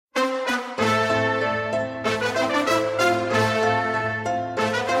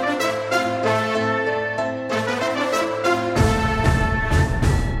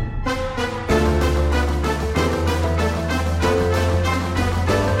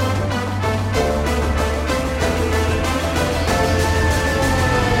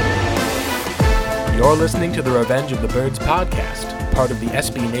You're listening to the Revenge of the Birds podcast, part of the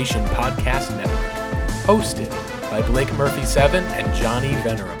SB Nation Podcast Network. Hosted by Blake Murphy 7 and Johnny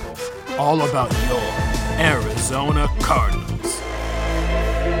Venerable. All about your Arizona Cardinals.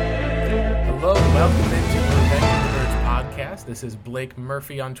 Hello, welcome into the Revenge of the Birds podcast. This is Blake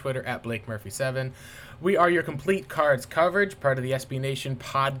Murphy on Twitter at Blake Murphy 7. We are your complete cards coverage, part of the SB Nation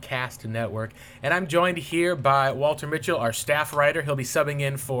Podcast Network. And I'm joined here by Walter Mitchell, our staff writer. He'll be subbing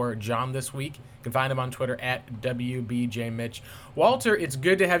in for John this week. You can find him on Twitter at WBJMitch. Walter, it's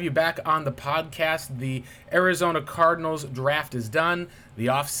good to have you back on the podcast. The Arizona Cardinals draft is done. The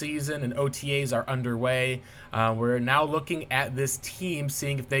offseason and OTAs are underway. We're now looking at this team,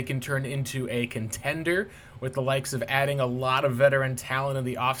 seeing if they can turn into a contender with the likes of adding a lot of veteran talent in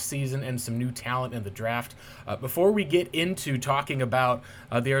the offseason and some new talent in the draft. Before we get into talking about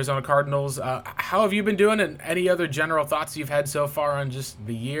the Arizona Cardinals, how have you been doing, and any other general thoughts you've had so far on just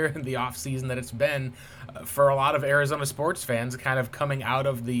the year and the offseason that it's been for a lot of Arizona sports fans, kind of coming out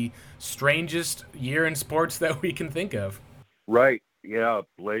of the strangest year in sports that we can think of? Right. Yeah,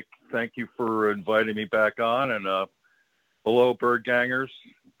 Blake, thank you for inviting me back on. And hello, Bird Gangers.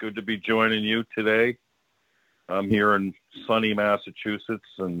 Good to be joining you today. I'm here in sunny Massachusetts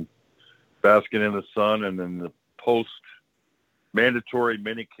and basking in the sun and in the post-mandatory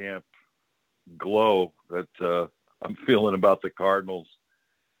minicamp glow that I'm feeling about the Cardinals.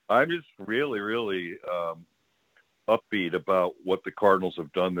 I'm just really upbeat about what the Cardinals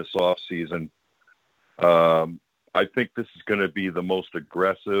have done this offseason. I think this is going to be the most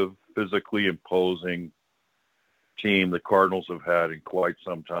aggressive, physically imposing team the Cardinals have had in quite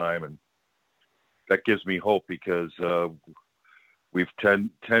some time. And that gives me hope because we've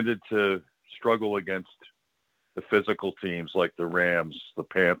tended to struggle against the physical teams like the Rams, the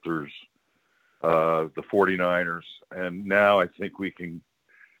Panthers, the 49ers. And now I think we can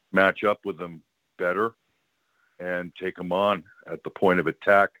match up with them better and take them on at the point of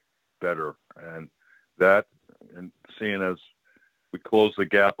attack better. And seeing as we close the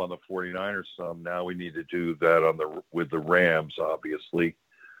gap on the 49ers some, now we need to do that with the Rams, obviously,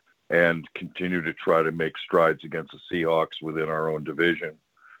 and continue to try to make strides against the Seahawks within our own division.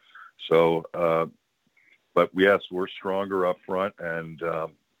 So, but yes, we're stronger up front, and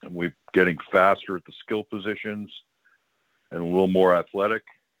we're getting faster at the skill positions and a little more athletic.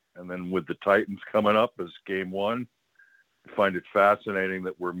 And then with the Titans coming up as game one, I find it fascinating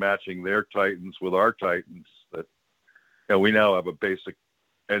that we're matching their Titans with our Titans. That we now have a basic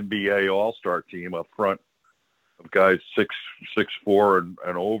NBA All-Star team up front of guys 6'4"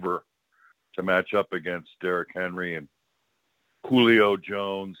 and over to match up against Derrick Henry and Julio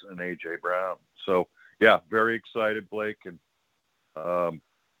Jones and A.J. Brown. So, yeah, very excited, Blake. And I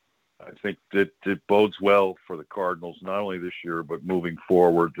think that it bodes well for the Cardinals, not only this year, but moving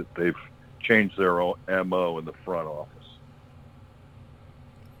forward, that they've changed their own MO in the front office.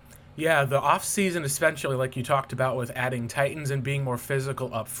 Yeah, the offseason, especially like you talked about with adding Titans and being more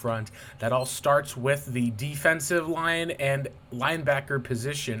physical up front, that all starts with the defensive line and linebacker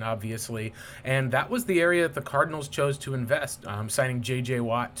position, obviously. And that was the area that the Cardinals chose to invest, signing J.J.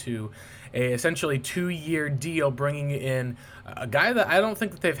 Watt to a essentially 2-year deal, bringing in a guy that I don't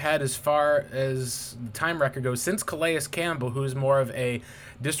think that they've had as far as the time record goes since Calais Campbell, who's more of a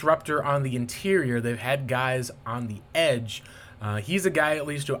disruptor on the interior. They've had guys on the edge. He's a guy, at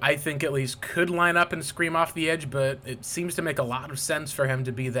least, who I think at least could line up and scream off the edge, but it seems to make a lot of sense for him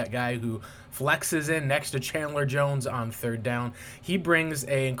to be that guy who flexes in next to Chandler Jones on third down. He brings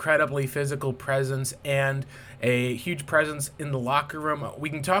an incredibly physical presence and a huge presence in the locker room. We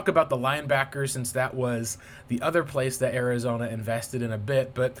can talk about the linebackers since that was the other place that Arizona invested in a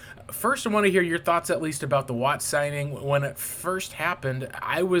bit. But first, I want to hear your thoughts at least about the Watt signing. When it first happened,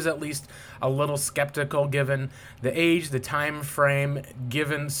 I was at least a little skeptical given the age, the time frame,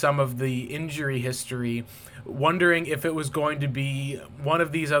 given some of the injury history, wondering if it was going to be one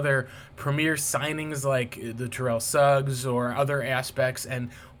of these other premier signings like the Terrell Suggs or other aspects.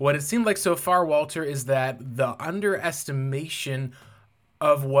 And what it seemed like so far, Walter, is that the underestimation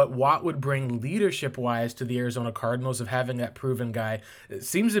of what Watt would bring leadership-wise to the Arizona Cardinals, of having that proven guy,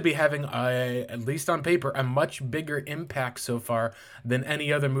 seems to be having, at least on paper, a much bigger impact so far than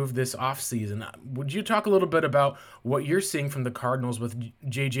any other move this offseason. Would you talk a little bit about what you're seeing from the Cardinals with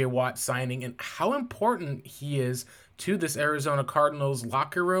J.J. Watt signing and how important he is to this Arizona Cardinals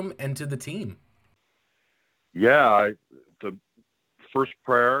locker room and to the team? Yeah, the first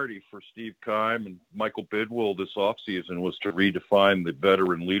priority for Steve Keim and Michael Bidwill this offseason was to redefine the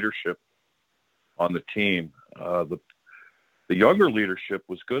veteran leadership on the team. The younger leadership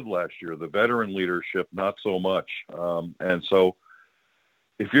was good last year. The veteran leadership, not so much. And so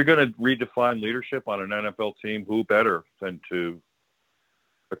if you're going to redefine leadership on an NFL team, who better than to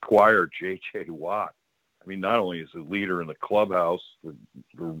acquire J.J. Watt? I mean, not only is he a leader in the clubhouse, the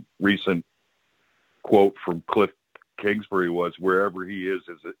recent quote from Cliff Kingsbury was, "Wherever he is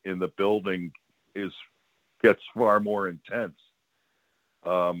in the building gets far more intense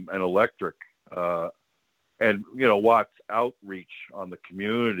and electric." And Watt's outreach on the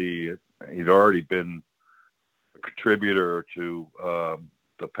community, he'd already been a contributor to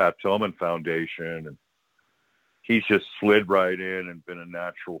the Pat Tillman Foundation, and he's just slid right in and been a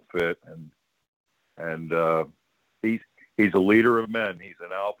natural fit. And he's a leader of men. He's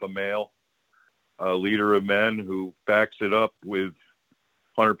an alpha male, a leader of men who backs it up with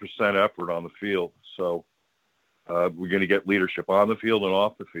 100% effort on the field. So we're going to get leadership on the field and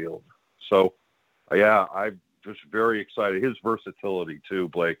off the field. So, yeah, I'm just very excited. His versatility, too,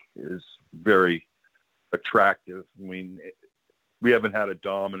 Blake, is very attractive. I mean, we haven't had a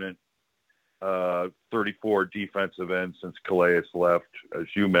dominant 34 defensive end since Calais left, as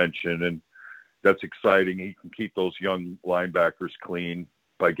you mentioned, and that's exciting. He can keep those young linebackers clean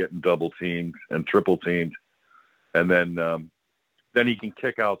by getting double teamed and triple teamed, and then he can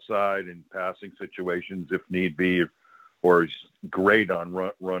kick outside in passing situations if need be, or he's great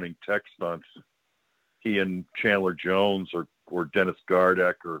on running tech stunts. He and Chandler Jones or Dennis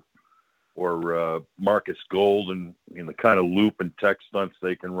Gardeck or Marcus Golden, in the kind of loop and tech stunts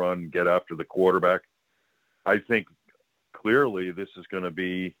they can run and get after the quarterback. I think clearly this is going to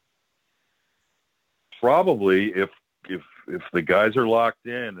be probably, if the guys are locked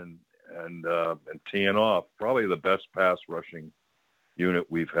in and teeing off, probably the best pass rushing unit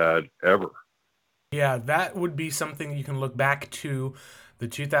we've had ever. Yeah, that would be something you can look back to the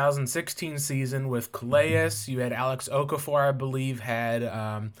 2016 season with Calais. You had Alex Okafor, I believe,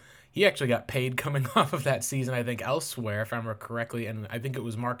 he actually got paid coming off of that season, I think, elsewhere, if I remember correctly. And I think it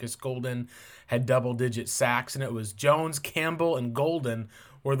was Marcus Golden had double-digit sacks, and it was Jones, Campbell, and Golden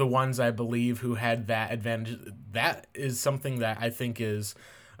were the ones, I believe, who had that advantage. That is something that I think is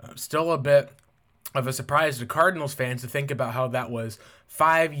still a bit of a surprise to Cardinals fans to think about how that was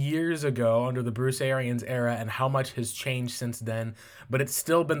 5 years ago under the Bruce Arians era and how much has changed since then. But it's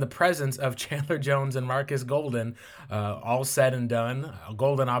still been the presence of Chandler Jones and Marcus Golden, all said and done.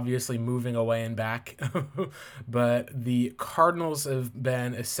 Golden obviously moving away and back. But the Cardinals have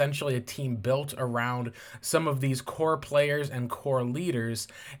been essentially a team built around some of these core players and core leaders.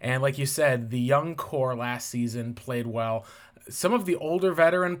 And like you said, the young core last season played well. Some of the older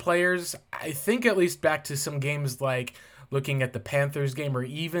veteran players, I think at least back to some games like looking at the Panthers game or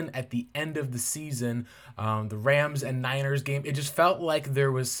even at the end of the season, the Rams and Niners game, it just felt like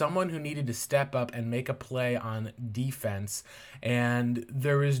there was someone who needed to step up and make a play on defense. And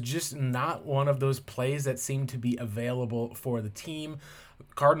there was just not one of those plays that seemed to be available for the team.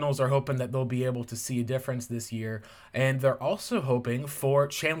 Cardinals are hoping that they'll be able to see a difference this year, and they're also hoping for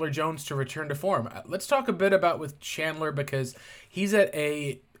Chandler Jones to return to form. Let's talk a bit about with Chandler, because he's at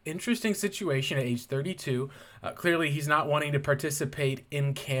a interesting situation at age 32. Clearly, he's not wanting to participate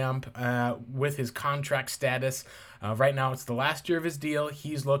in camp with his contract status. Right now, it's the last year of his deal.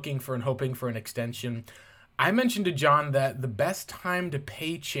 He's looking for and hoping for an extension. I mentioned to John that the best time to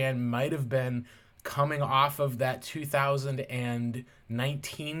pay Chan might have been coming off of that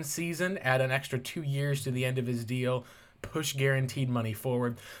 2019 season, add an extra 2 years to the end of his deal, push guaranteed money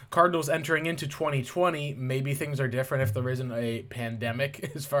forward. Cardinals entering into 2020, maybe things are different if there isn't a pandemic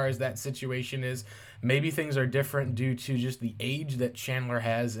as far as that situation is. Maybe things are different due to just the age that Chandler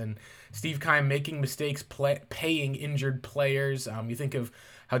has and Steve Keim making mistakes paying injured players. You think of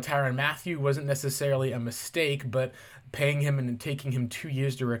how Tyrann Mathieu wasn't necessarily a mistake, but paying him and taking him 2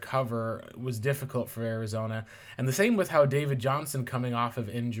 years to recover was difficult for Arizona. And the same with how David Johnson coming off of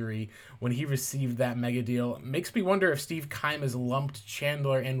injury when he received that mega deal makes me wonder if Steve Keim has lumped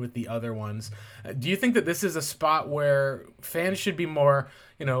Chandler in with the other ones. Do you think that this is a spot where fans should be more,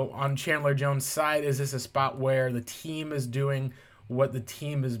 on Chandler Jones' side? Is this a spot where the team is doing what the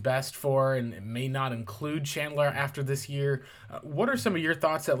team is best for and it may not include Chandler after this year? What are some of your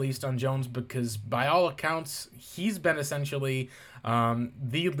thoughts, at least, on Jones? Because by all accounts, he's been essentially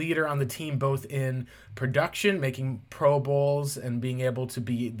the leader on the team, both in production, making Pro Bowls, and being able to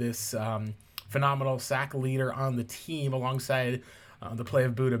be this phenomenal sack leader on the team alongside the play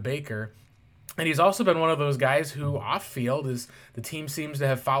of Budda Baker. And he's also been one of those guys who off field is the team seems to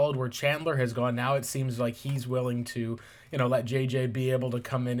have followed where Chandler has gone. Now it seems like he's willing to, let JJ be able to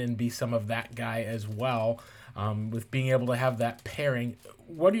come in and be some of that guy as well, with being able to have that pairing.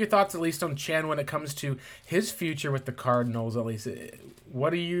 What are your thoughts, at least, on Chan when it comes to his future with the Cardinals, at least?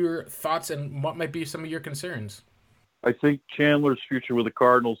 What are your thoughts and what might be some of your concerns? I think Chandler's future with the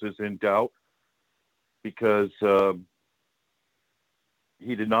Cardinals is in doubt because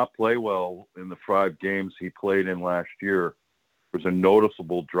he did not play well in the 5 games he played in last year. There was a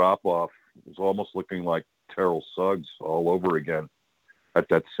noticeable drop-off. It was almost looking like Terrell Suggs all over again at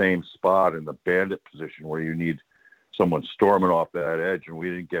that same spot in the bandit position where you need someone storming off that edge, and we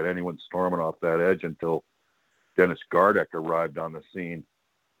didn't get anyone storming off that edge until Dennis Gardeck arrived on the scene,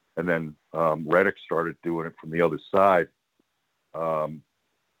 and then Reddick started doing it from the other side. That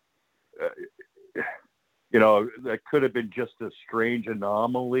could have been just a strange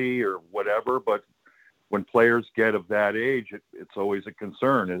anomaly or whatever, but when players get of that age, it's always a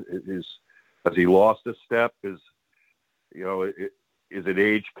concern. Has he lost a step? Is it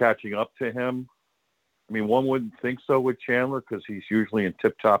age catching up to him? I mean, one wouldn't think so with Chandler because he's usually in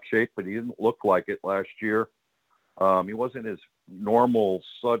tip-top shape, but he didn't look like it last year. He wasn't his normal,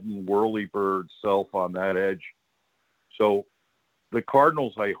 sudden, whirly-bird self on that edge. So the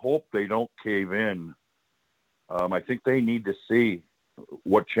Cardinals, I hope they don't cave in. I think they need to see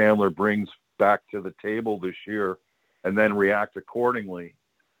what Chandler brings back to the table this year and then react accordingly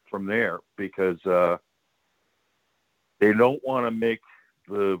from there because they don't want to make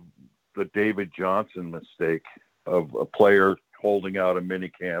the David Johnson mistake of a player holding out a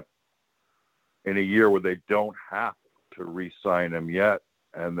minicamp in a year where they don't have to re-sign him yet,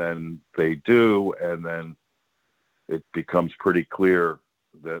 and then they do, and then it becomes pretty clear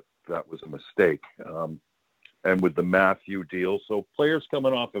that that was a mistake. And with the Matthew deal, so players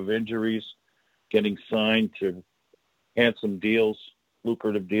coming off of injuries, getting signed to handsome deals,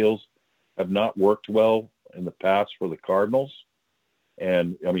 lucrative deals, have not worked well in the past for the Cardinals.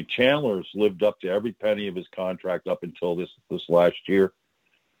 And I mean, Chandler's lived up to every penny of his contract up until this last year.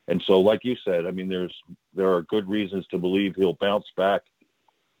 And so, like you said, I mean, there are good reasons to believe he'll bounce back,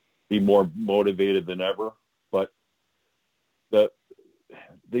 be more motivated than ever. But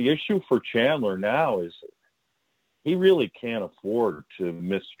the issue for Chandler now is he really can't afford to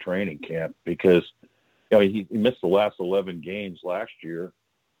miss training camp because he missed the last 11 games last year.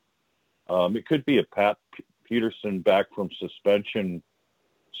 It could be a Pat Peterson back from suspension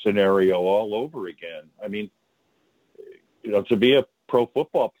scenario all over again. I mean, to be a pro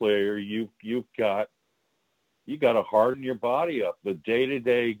football player, you got to harden your body up. The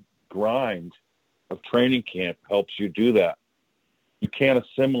day-to-day grind of training camp helps you do that. You can't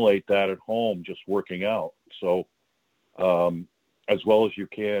assimilate that at home just working out. So as well as you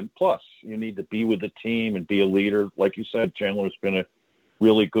can. Plus, you need to be with the team and be a leader. Like you said, Chandler's been a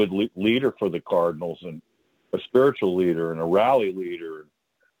really good leader for the Cardinals and a spiritual leader and a rally leader.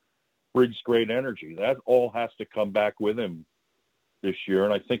 Brings great energy. That all has to come back with him this year,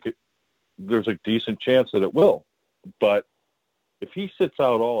 and I think there's a decent chance that it will. But if he sits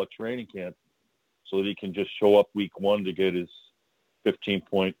out all at training camp so that he can just show up week 1 to get his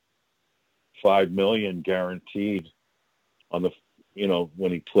 $15.5 million guaranteed on the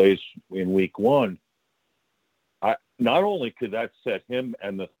when he plays in week 1, not only could that set him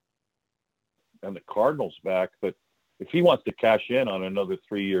and the Cardinals back, but if he wants to cash in on another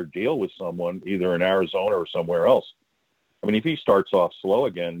 3-year deal with someone, either in Arizona or somewhere else, I mean, if he starts off slow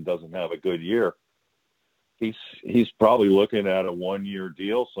again and doesn't have a good year, he's probably looking at a 1-year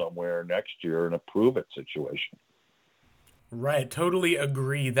deal somewhere next year in a prove-it situation. Right, totally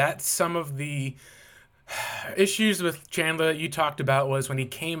agree. That's some of the issues with Chandler you talked about was when he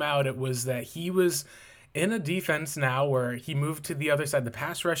came out, it was that he was in a defense now where he moved to the other side, the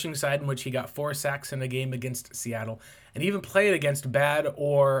pass rushing side, in which he got 4 sacks in a game against Seattle, and even played against bad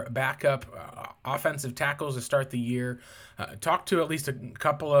or backup offensive tackles to start the year. Talked to at least a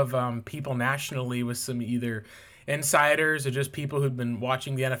couple of people nationally with some either insiders or just people who'd been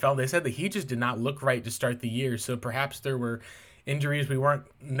watching the NFL. They said that he just did not look right to start the year. So perhaps there were injuries we weren't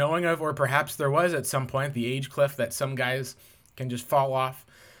knowing of, or perhaps there was at some point the age cliff that some guys can just fall off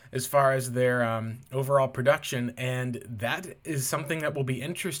as far as their overall production. And that is something that will be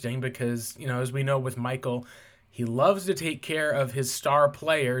interesting because, as we know with Michael, he loves to take care of his star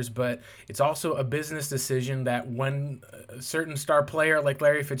players, but it's also a business decision that when a certain star player like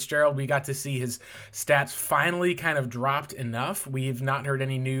Larry Fitzgerald, we got to see his stats finally kind of dropped enough. We've not heard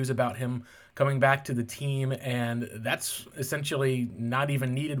any news about him coming back to the team, and that's essentially not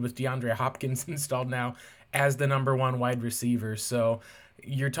even needed with DeAndre Hopkins installed now as the number 1 wide receiver. So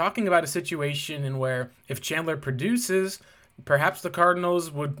you're talking about a situation in where if Chandler produces, perhaps the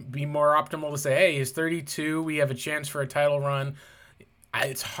Cardinals would be more optimal to say, hey, he's 32, we have a chance for a title run.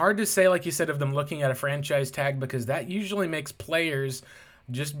 It's hard to say, like you said, of them looking at a franchise tag because that usually makes players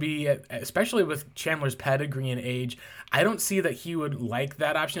just be, especially with Chandler's pedigree and age, I don't see that he would like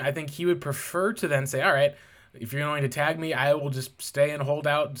that option. I think he would prefer to then say, all right, If you're going to tag me, I will just stay and hold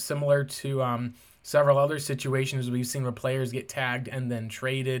out, similar to several other situations we've seen where players get tagged and then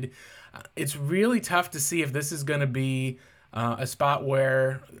traded. It's really tough to see if this is going to be a spot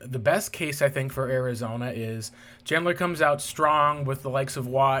where the best case, I think, for Arizona is Chandler comes out strong with the likes of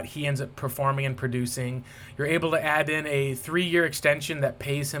Watt. He ends up performing and producing. You're able to add in a 3-year extension that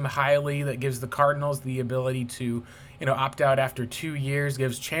pays him highly, that gives the Cardinals the ability to, opt out after 2 years,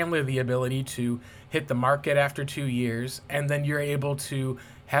 gives Chandler the ability to hit the market after 2 years, and then you're able to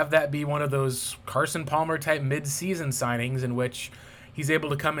have that be one of those Carson Palmer type mid-season signings in which he's able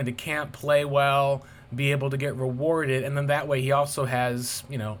to come into camp, play well, be able to get rewarded, and then that way he also has,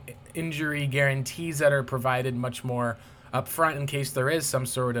 injury guarantees that are provided much more upfront in case there is some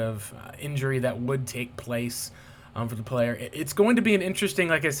sort of injury that would take place for the player. It's going to be an interesting,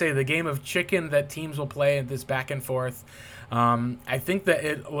 like I say, the game of chicken that teams will play at this back and forth. I think that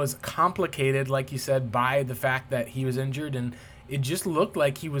it was complicated, like you said, by the fact that he was injured, and it just looked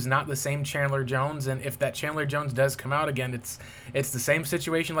like he was not the same Chandler Jones. And if that Chandler Jones does come out again, it's the same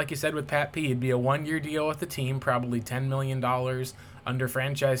situation like you said with Pat P. It'd be a 1-year deal with the team, probably $10 million under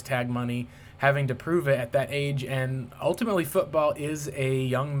franchise tag money, having to prove it at that age. And ultimately, football is a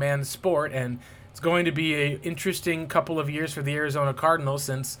young man's sport, and it's going to be an interesting couple of years for the Arizona Cardinals,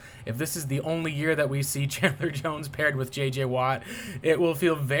 since if this is the only year that we see Chandler Jones paired with J.J. Watt, it will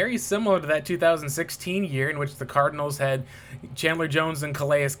feel very similar to that 2016 year in which the Cardinals had Chandler Jones and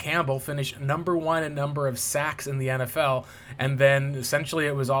Calais Campbell finish number 1 in number of sacks in the NFL, and then essentially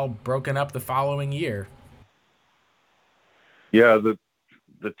it was all broken up the following year. Yeah, the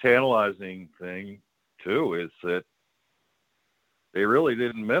tantalizing thing, too, is that they really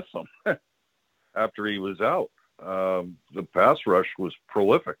didn't miss him. After he was out, the pass rush was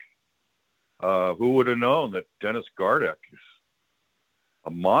prolific. Who would have known that Dennis Gardeck is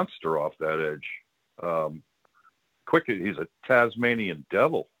a monster off that edge? He's a Tasmanian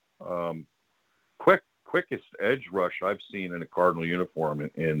devil. Quickest edge rush I've seen in a Cardinal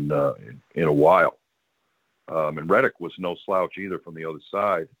uniform in a while. And Reddick was no slouch either from the other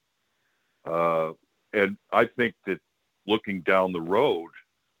side. And I think that looking down the road,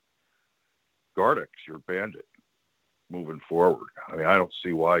 Gardeck's your bandit moving forward. I mean, I don't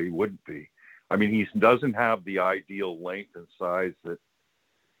see why he wouldn't be. I mean, he doesn't have the ideal length and size that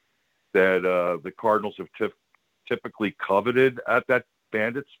the Cardinals have typically coveted at that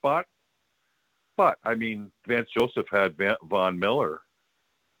bandit spot. But, I mean, Vance Joseph had Von Miller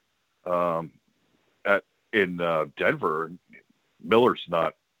in Denver. Miller's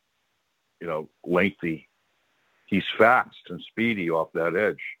not, lengthy. He's fast and speedy off that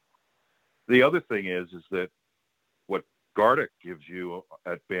edge. The other thing is that what Gardeck gives you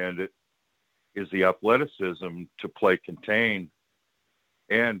at bandit is the athleticism to play contain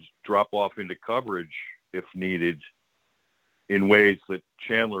and drop off into coverage if needed in ways that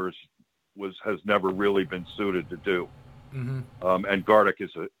Chandler has never really been suited to do. Mm-hmm. And Gardeck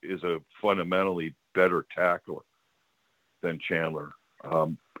is a fundamentally better tackler than Chandler,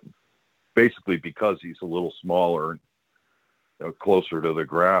 basically because he's a little smaller and closer to the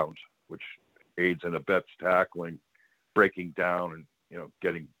ground, which aids and abets tackling, breaking down, and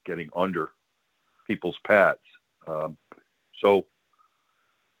getting under people's pads. So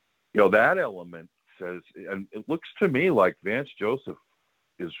that element says, and it looks to me like Vance Joseph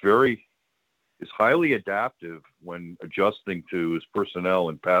is highly adaptive when adjusting to his personnel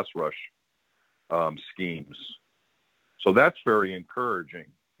and pass rush schemes. So that's very encouraging.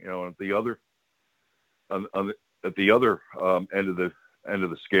 At the other end of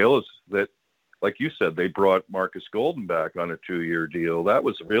the scale is that, like you said, they brought Marcus Golden back on a 2-year deal. That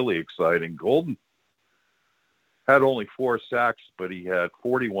was really exciting. Golden had only 4 sacks, but he had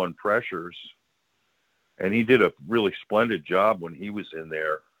 41 pressures, and he did a really splendid job when he was in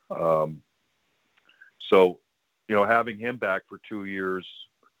there. So, having him back for 2 years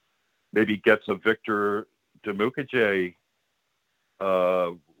maybe gets a Victor Dimukeje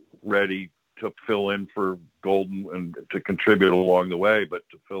ready to fill in for Golden and to contribute along the way, but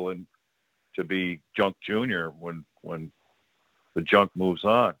to fill in to be Junk Jr. when the Junk moves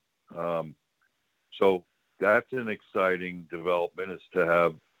on. So that's an exciting development, is to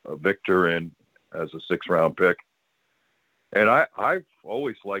have Victor in as a 6th-round pick. And I've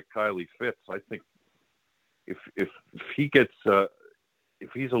always liked Kylie Fitz. I think if he gets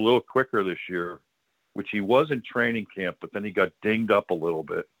if he's a little quicker this year, which he was in training camp, but then he got dinged up a little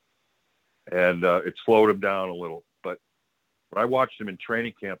bit, and it slowed him down a little. But when I watched him in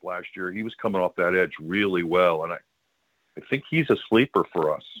training camp last year, he was coming off that edge really well, and I think he's a sleeper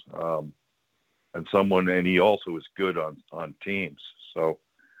for us, and he also is good on teams. So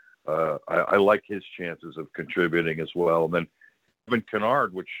I like his chances of contributing as well. And then Kevin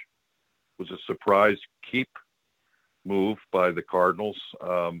Kennard, which was a surprise keep move by the Cardinals.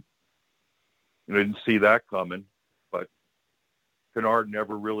 Didn't see that coming, but Kennard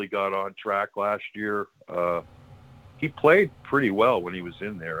never really got on track last year. He played pretty well when he was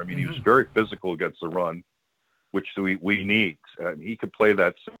in there. I mean, he was very physical against the run, which we need. He could play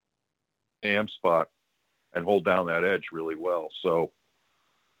that Sam spot and hold down that edge really well. So,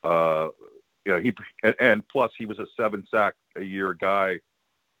 and plus he was a 7-sack a year guy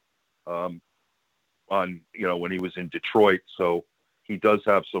when he was in Detroit. So he does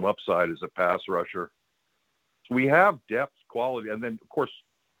have some upside as a pass rusher. So we have depth, quality, and then of course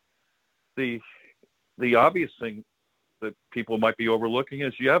the obvious thing that people might be overlooking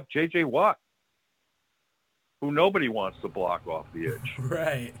is you have J.J. Watt, who nobody wants to block off the edge.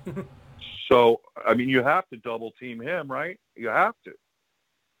 Right. So, I mean, you have to double team him, right? You have to.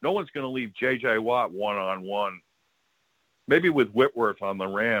 No one's going to leave J.J. Watt one-on-one. Maybe with Whitworth on the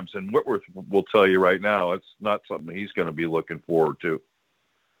Rams, and Whitworth will tell you right now it's not something he's going to be looking forward to.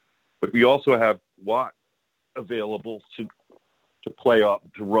 But we also have Watt available to play up,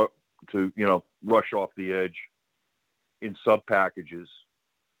 to rush off the edge in sub packages.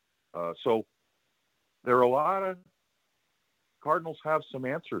 So there are a lot of Cardinals have some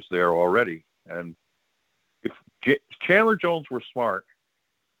answers there already. And if Chandler Jones were smart,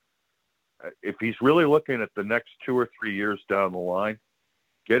 if he's really looking at the next 2 or 3 years down the line,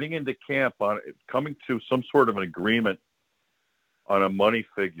 getting into camp coming to some sort of an agreement on a money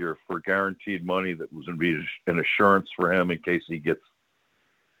figure for guaranteed money that was going to be an assurance for him in case he gets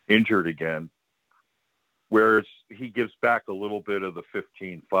injured again, whereas he gives back a little bit of the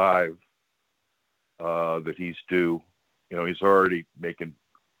 15.5 that he's due. He's already been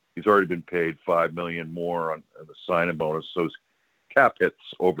paid $5 million more on the signing bonus, so his cap hits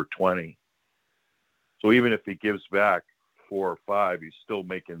over 20. So even if he gives back 4 or 5, he's still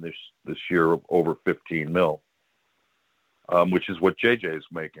making this year over 15 mil, which is what JJ is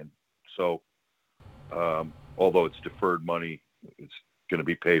making. So although it's deferred money, it's going to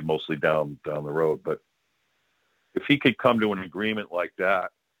be paid mostly down the road. But if he could come to an agreement like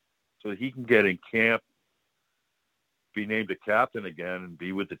that so that he can get in camp, be named a captain again, and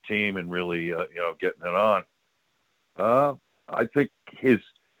be with the team and really, getting it on, I think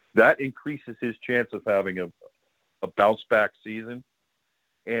that increases his chance of having a bounce back season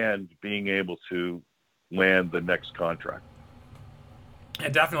and being able to land the next contract. Yeah,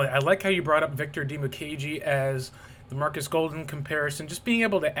 definitely. I like how you brought up Victor Dimukeje as the Marcus Golden comparison. Just being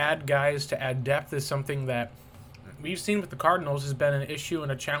able to add guys to add depth is something that we've seen with the Cardinals has been an issue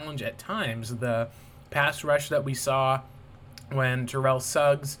and a challenge at times. The pass rush that we saw when Terrell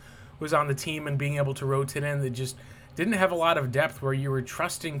Suggs was on the team and being able to rotate in, that just didn't have a lot of depth, where you were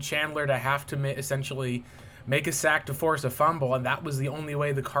trusting Chandler to have to essentially make a sack to force a fumble, and that was the only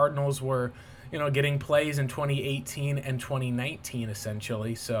way the Cardinals were getting plays in 2018 and 2019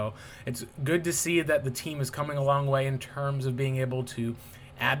 essentially. So it's good to see that the team is coming a long way in terms of being able to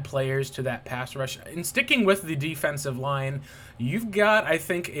add players to that pass rush. And sticking with the defensive line, you've got, I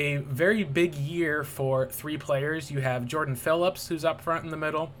think, a very big year for 3 players. You have Jordan Phillips, who's up front in the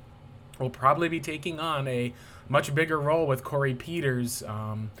middle, will probably be taking on a much bigger role with Corey Peters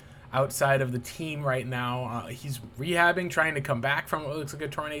outside of the team right now. He's rehabbing, trying to come back from what looks like a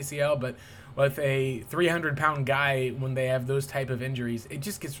torn ACL, but with a 300-pound guy, when they have those type of injuries, it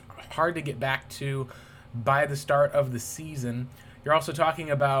just gets hard to get back to by the start of the season. You're also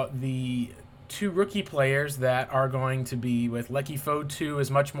talking about the 2 rookie players that are going to be with Lecky Fotu as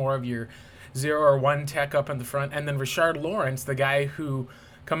much more of your 0 or 1 tech up in the front, and then Rashard Lawrence, the guy who,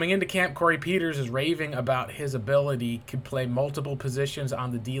 coming into camp, Corey Peters is raving about his ability, could play multiple positions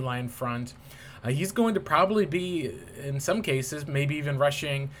on the D-line front. He's going to probably be, in some cases, maybe even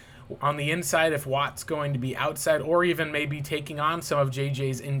rushing on the inside if Watt's going to be outside, or even maybe taking on some of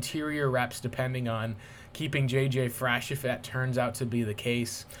JJ's interior reps, depending on keeping JJ fresh if that turns out to be the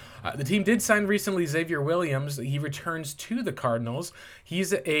case. The team did sign recently Xavier Williams. He returns to the Cardinals.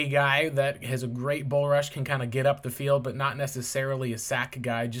 He's a guy that has a great bull rush, can kind of get up the field, but not necessarily a sack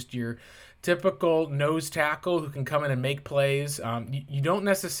guy, just your typical nose tackle who can come in and make plays. You don't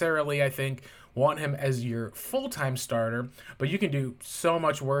necessarily, I think, want him as your full-time starter, but you can do so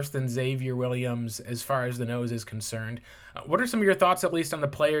much worse than Xavier Williams as far as the nose is concerned. What are some of your thoughts, at least, on the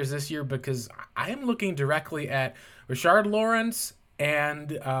players this year? Because I am looking directly at Rashard Lawrence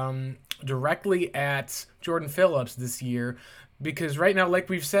and directly at Jordan Phillips this year, because right now, like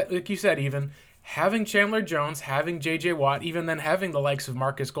you said, even having Chandler Jones, having J.J. Watt, even then having the likes of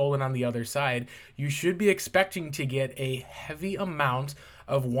Marcus Golden on the other side, you should be expecting to get a heavy amount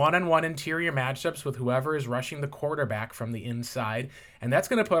of one-on-one interior matchups with whoever is rushing the quarterback from the inside. And that's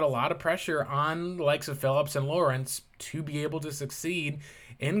going to put a lot of pressure on the likes of Phillips and Lawrence to be able to succeed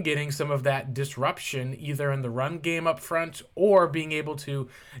in getting some of that disruption, either in the run game up front or being able to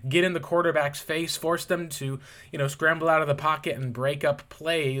get in the quarterback's face, force them to, scramble out of the pocket and break up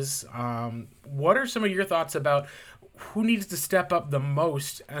plays. What are some of your thoughts about who needs to step up the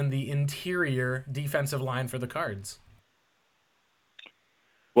most on the interior defensive line for the Cards?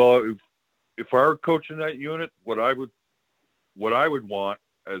 Well, if I were coaching that unit, what I would want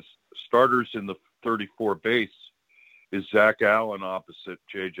as starters in the 34 base is Zach Allen opposite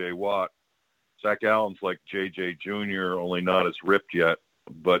J.J. Watt. Zach Allen's like J.J. Jr., only not as ripped yet,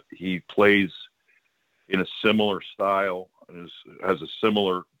 but he plays in a similar style and has a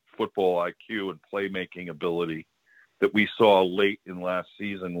similar football IQ and playmaking ability that we saw late in last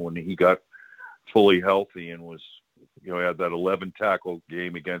season when he got fully healthy and was, had that 11 tackle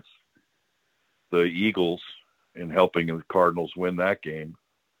game against the Eagles and helping the Cardinals win that game.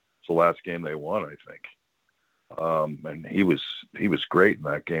 It's the last game they won, I think. And he was great in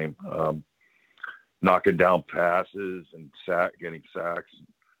that game, knocking down passes and getting sacks.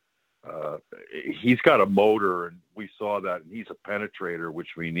 He's got a motor, and we saw that, and he's a penetrator,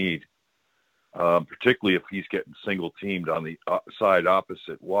 which we need, particularly if he's getting single teamed on the side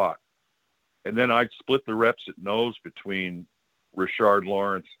opposite Watt. And then I'd split the reps at nose between Rashard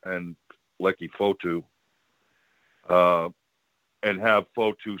Lawrence and Leki Fotu, and have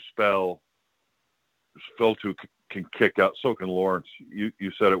Fotu spell. Fotu can kick out. So can Lawrence. You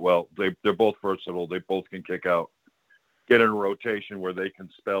said it well. They're both versatile. They both can kick out. Get in a rotation where they can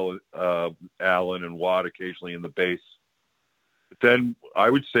spell Allen and Watt occasionally in the base. But then I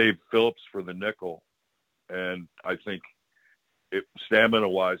would save Phillips for the nickel, and I think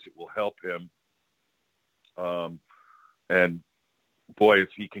stamina-wise, it will help him. And boy, if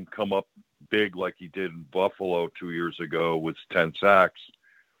he can come up big like he did in Buffalo 2 years ago with 10 sacks,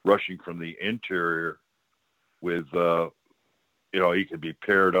 rushing from the interior with, he could be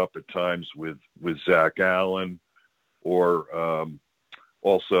paired up at times with Zach Allen or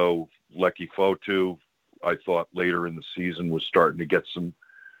also Leki Fotu. I thought later in the season was starting to get some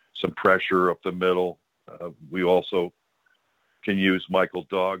pressure up the middle. We also can use Michael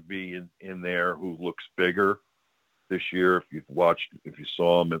Dogby in there, who looks bigger this year. If you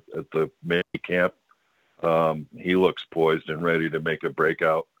saw him at the mini camp, he looks poised and ready to make a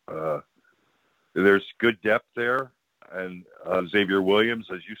breakout. There's good depth there, and Xavier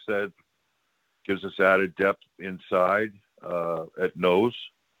Williams, as you said, gives us added depth inside at nose.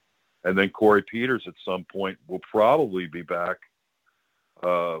 And then Corey Peters at some point will probably be back.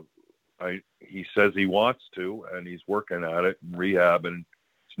 He says he wants to, and he's working at it in rehab, and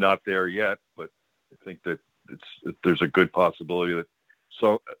it's not there yet. But I think that there's a good possibility that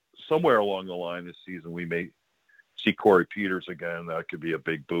somewhere along the line this season we may see Corey Peters again. That could be a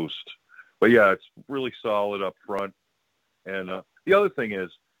big boost. But yeah, it's really solid up front. And the other thing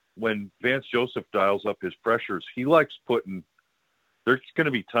is, when Vance Joseph dials up his pressures, he likes putting. There's going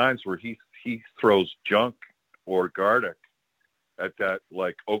to be times where he throws Junk or Gardeck at that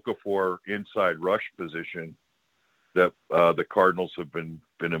like Okafor inside rush position that the Cardinals have been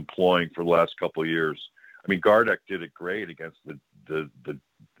employing for the last couple of years. I mean, Gardeck did it great against the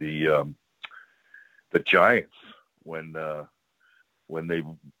Giants when they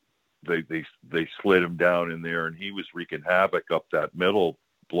slid him down in there, and he was wreaking havoc up that middle,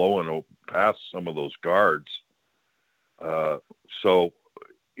 blowing past some of those guards.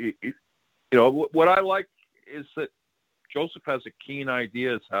 What I like is that Joseph has a keen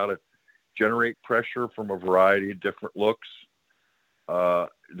idea as how to generate pressure from a variety of different looks.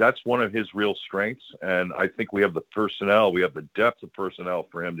 That's one of his real strengths, and I think we have the personnel, we have the depth of personnel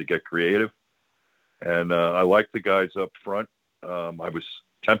for him to get creative. And I like the guys up front. I was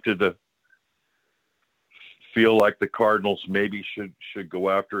tempted to feel like the Cardinals maybe should go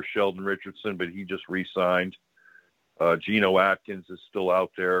after Sheldon Richardson, but he just re-signed. Geno Atkins is still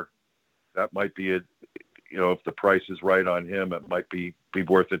out there. That might be it. If the price is right on him, it might be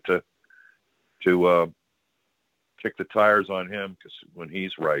worth it to kick the tires on him, because when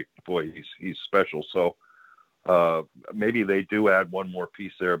he's right, boy, he's special. So maybe they do add one more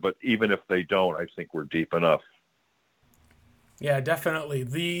piece there, but even if they don't, I think we're deep enough. Yeah, definitely.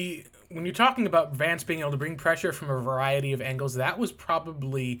 When you're talking about Vance being able to bring pressure from a variety of angles, that was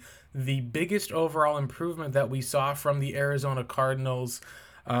probably the biggest overall improvement that we saw from the Arizona Cardinals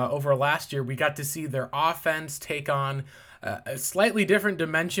over last year, we got to see their offense take on a slightly different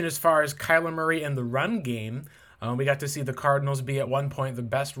dimension as far as Kyler Murray and the run game. We got to see the Cardinals be at one point the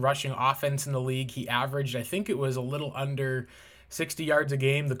best rushing offense in the league. He averaged, I think it was a little under 60 yards a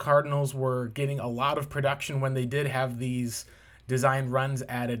game. The Cardinals were getting a lot of production when they did have these designed runs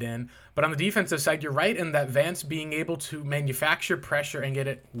added in. But on the defensive side, you're right in that Vance being able to manufacture pressure and get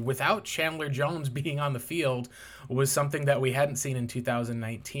it without Chandler Jones being on the field was something that we hadn't seen in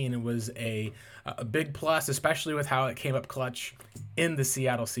 2019. It was a big plus, especially with how it came up clutch in the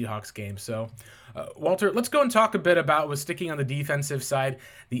Seattle Seahawks game. So, Walter, let's go and talk a bit about, with sticking on the defensive side,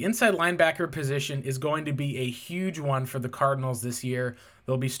 the inside linebacker position is going to be a huge one for the Cardinals this year.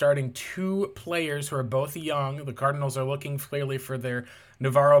 They'll be starting two players who are both young. The Cardinals are looking clearly for their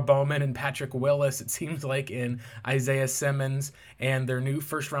Navarro Bowman and Patrick Willis, it seems like, in Isaiah Simmons, and their new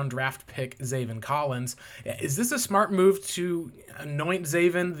first-round draft pick, Zaven Collins. Is this a smart move to anoint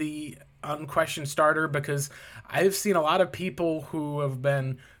Zaven the unquestioned starter? Because I've seen a lot of people who have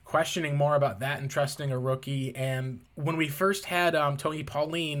been questioning more about that and trusting a rookie. And when we first had Tony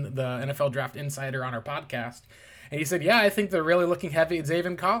Pauline, the NFL Draft Insider, on our podcast, and he said, yeah, I think they're really looking heavy at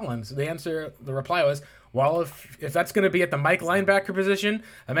Zaven Collins. The reply was, well, if that's going to be at the Mike linebacker position,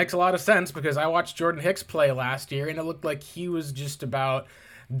 that makes a lot of sense, because I watched Jordan Hicks play last year, and it looked like he was just about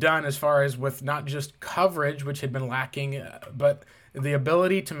done as far as with not just coverage, which had been lacking, but the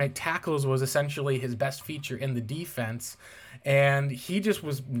ability to make tackles was essentially his best feature in the defense. And he just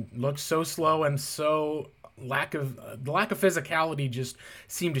looked so slow, and so the lack of physicality just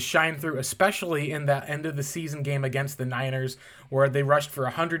seemed to shine through, especially in that end of the season game against the Niners, where they rushed for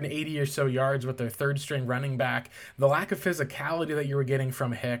 180 or so yards with their third string running back. The lack of physicality that you were getting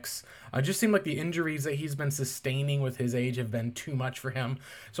from Hicks just seemed like the injuries that he's been sustaining with his age have been too much for him.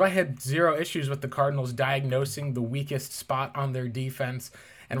 So I had zero issues with the Cardinals diagnosing the weakest spot on their defense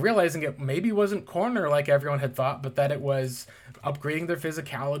and realizing it maybe wasn't corner like everyone had thought, but that it was upgrading their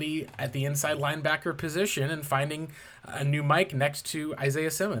physicality at the inside linebacker position and finding a new Mike next to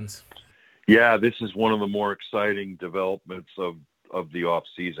Isaiah Simmons. Yeah, this is one of the more exciting developments of the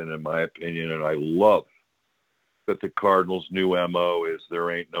offseason, in my opinion, and I love that the Cardinals' new MO is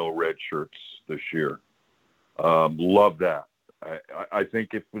there ain't no red shirts this year. Love that. I think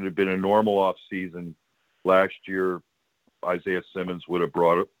if it would have been a normal offseason last year, Isaiah Simmons would have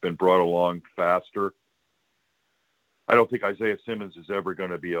been brought along faster. I don't think Isaiah Simmons is ever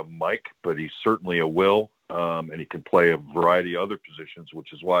going to be a Mike, but he's certainly a Will, and he can play a variety of other positions,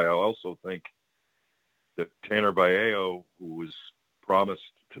 which is why I also think that Tanner Vallejo, who was promised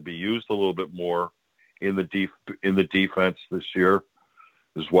to be used a little bit more in the defense this year,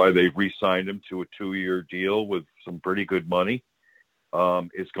 is why they've re-signed him to a 2-year deal with some pretty good money,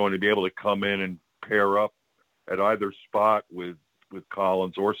 is going to be able to come in and pair up at either spot with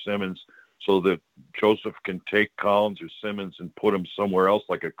Collins or Simmons, so that Joseph can take Collins or Simmons and put him somewhere else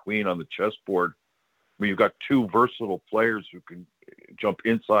like a queen on the chessboard. I mean, you've got two versatile players who can jump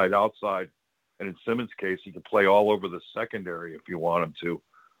inside, outside, and in Simmons' case, he can play all over the secondary if you want him to.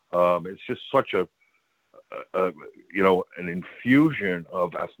 It's just such an infusion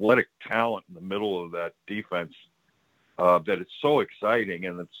of athletic talent in the middle of that defense that it's so exciting,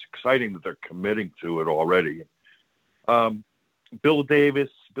 and it's exciting that they're committing to it already. Billy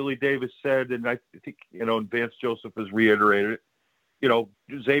Davis said, and I think, and Vance Joseph has reiterated it,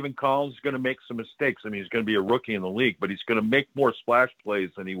 Zaven Collins is going to make some mistakes. I mean, he's going to be a rookie in the league, but he's going to make more splash plays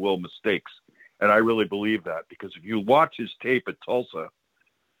than he will mistakes. And I really believe that, because if you watch his tape at Tulsa, I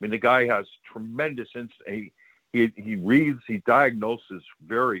mean, the guy has tremendous instinct. He reads, he diagnoses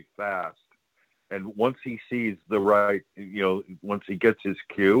very fast. And once he sees the right, once he gets his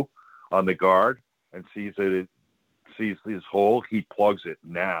cue on the guard and sees his hole, he plugs it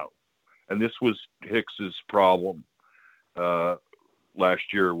now. And this was Hicks's problem last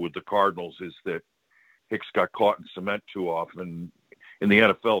year with the Cardinals, is that Hicks got caught in cement too often. In the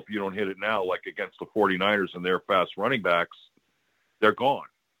NFL, if you don't hit it now, like against the 49ers and their fast running backs, they're gone.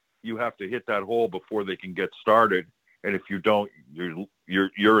 You have to hit that hole before they can get started. And if you don't,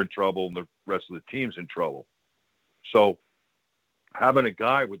 you're in trouble, and the rest of the team's in trouble. So having a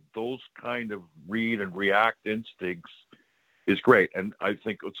guy with those kind of read and react instincts is great. And I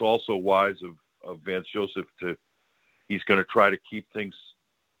think it's also wise of Vance Joseph he's going to try to keep things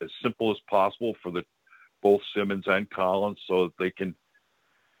as simple as possible for both Simmons and Collins, so that they can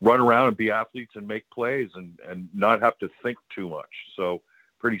run around and be athletes and make plays and not have to think too much. So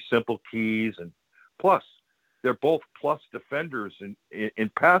pretty simple keys. And plus, they're both plus defenders in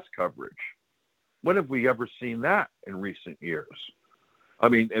pass coverage. When have we ever seen that in recent years? I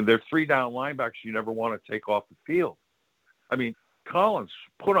mean, and they're 3-down linebackers you never want to take off the field. I mean, Collins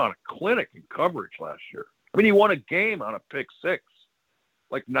put on a clinic in coverage last year. I mean, he won a game on a pick six,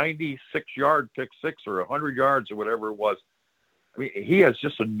 like 96-yard pick six or 100 yards or whatever it was. I mean, he has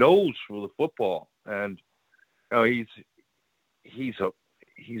just a nose for the football, and you know, he's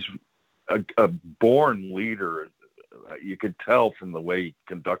a born leader. You could tell from the way he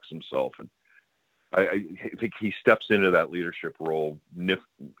conducts himself, and I think he steps into that leadership role in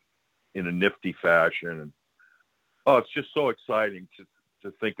a nifty fashion. And it's just so exciting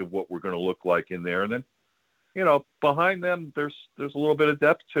to think of what we're going to look like in there. And then, you know, behind them, there's a little bit of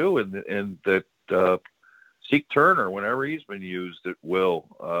depth too, in that Zeke Turner, whenever he's been used at will,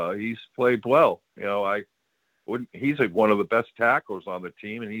 he's played well. You know, he's one of the best tacklers on the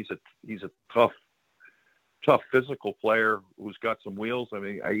team, and he's a tough physical player who's got some wheels. I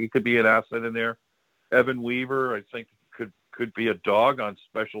mean, he could be an asset in there. Evan Weaver, I think, could be a dog on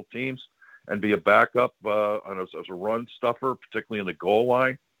special teams and be a backup as a run stuffer, particularly in the goal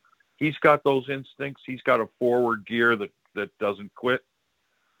line. He's got those instincts. He's got a forward gear that doesn't quit.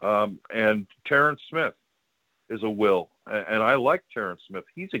 And Terrence Smith is a will. And I like Terrence Smith.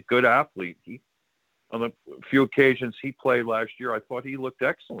 He's a good athlete. On the few occasions he played last year, I thought he looked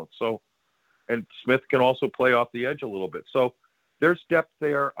excellent. So, and Smith can also play off the edge a little bit. So there's depth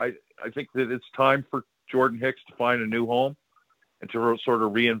there. I think that it's time for Jordan Hicks to find a new home and to sort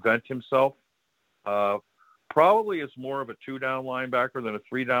of reinvent himself. Probably is more of a 2-down linebacker than a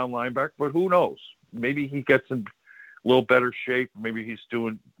 3-down linebacker, but who knows? Maybe he gets in a little better shape. Maybe he's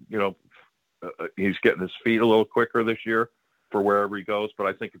doing, he's getting his feet a little quicker this year for wherever he goes, but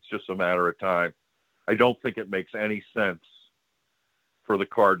I think it's just a matter of time. I don't think it makes any sense for the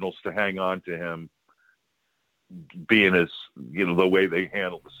Cardinals to hang on to him, being as, the way they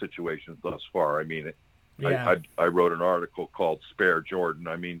handled the situation thus far. I mean, yeah. I wrote an article called Spare Jordan.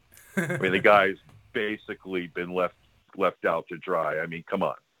 I mean, the guy's basically been left out to dry. I mean, come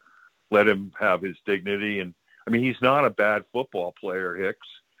on, let him have his dignity. And I mean, he's not a bad football player, Hicks.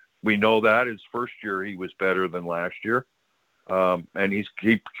 We know that his first year he was better than last year, and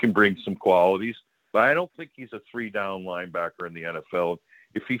he can bring some qualities. But I don't think he's a 3-down linebacker in the NFL.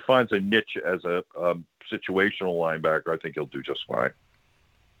 If he finds a niche as a situational linebacker, I think he'll do just fine.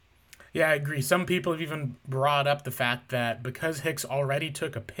 Yeah, I agree. Some people have even brought up the fact that because Hicks already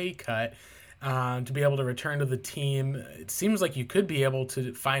took a pay cut to be able to return to the team, it seems like you could be able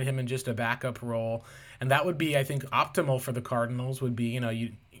to find him in just a backup role. And that would be, I think, optimal for the Cardinals. Would be,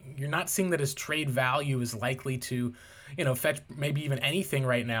 you're not seeing that his trade value is likely to, fetch maybe even anything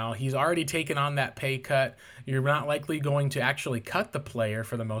right now. He's already taken on that pay cut. You're not likely going to actually cut the player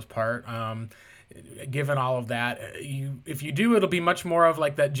for the most part. Given all of that, if you do, it'll be much more of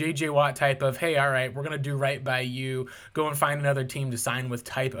like that J.J. Watt type of, hey, all right, we're going to do right by you, go and find another team to sign with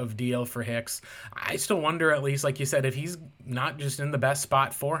type of deal for Hicks. I still wonder, at least, like you said, if he's not just in the best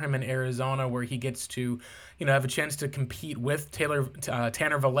spot for him in Arizona where he gets to, have a chance to compete with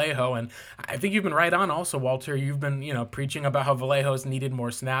Tanner Vallejo. And I think you've been right on also, Walter. You've been, preaching about how Vallejo's needed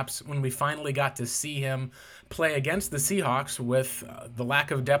more snaps. When we finally got to see him play against the Seahawks with the lack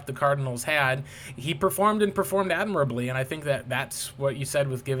of depth the Cardinals had, he performed admirably. And I think that's what you said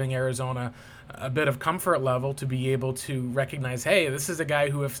with giving Arizona a bit of comfort level to be able to recognize, hey, this is a guy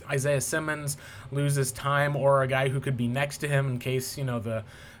who, if Isaiah Simmons loses time, or a guy who could be next to him in case, the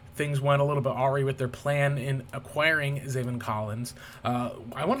things went a little bit awry with their plan in acquiring Zaven Collins.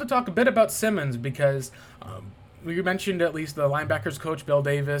 I want to talk a bit about Simmons because we mentioned at least the linebackers coach Bill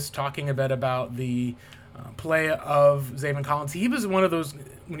Davis talking a bit about the play of Zaven Collins. He was one of those,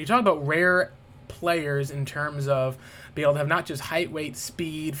 when you talk about rare players in terms of being able to have not just height, weight,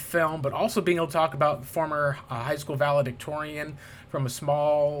 speed, film, but also being able to talk about former high school valedictorian from a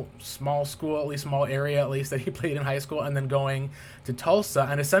small school, at least small area, at least, that he played in high school, and then going to Tulsa.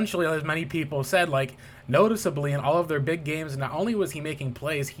 And essentially, as many people said, like, noticeably in all of their big games, not only was he making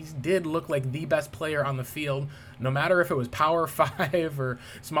plays, he did look like the best player on the field, no matter if it was Power 5 or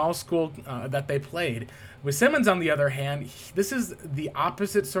small school that they played. With Simmons, on the other hand, this is the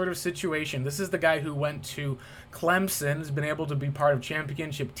opposite sort of situation. This is the guy who went to Clemson, has been able to be part of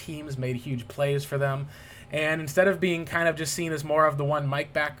championship teams, made huge plays for them. And instead of being kind of just seen as more of the one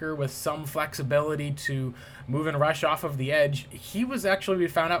Mike backer with some flexibility to move and rush off of the edge, he was actually, we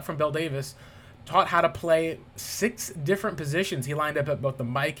found out from Bill Davis, taught how to play 6 different positions. He lined up at both the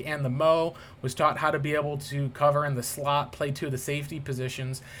Mike and the Mo, was taught how to be able to cover in the slot, play 2 of the safety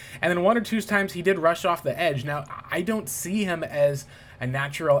positions. And then 1 or 2 times he did rush off the edge. Now, I don't see him as a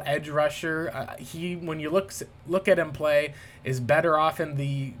natural edge rusher. He, when you look at him play, is better off in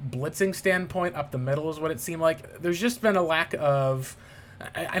the blitzing standpoint. Up the middle is what it seemed like. There's just been a lack of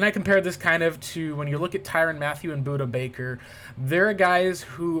And I compare this kind of to when you look at Tyrann Mathieu and Budda Baker. They're guys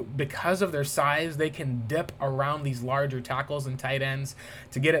who, because of their size, they can dip around these larger tackles and tight ends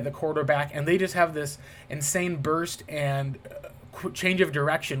to get at the quarterback, and they just have this insane burst and change of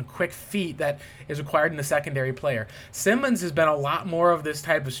direction, quick feet that is required in the secondary player. Simmons has been a lot more of this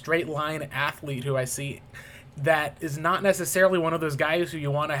type of straight line athlete who I see that is not necessarily one of those guys who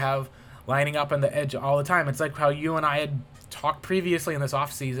you want to have lining up on the edge all the time. It's like how you and I had talked previously in this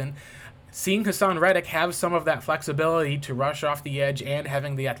offseason. Seeing Hassan Reddick have some of that flexibility to rush off the edge and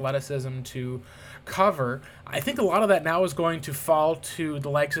having the athleticism to cover, I think a lot of that now is going to fall to the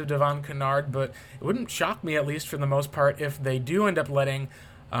likes of Devon Kennard, but it wouldn't shock me, at least for the most part, if they do end up letting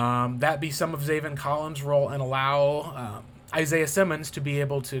that be some of Zaven Collins' role and allow Isaiah Simmons to be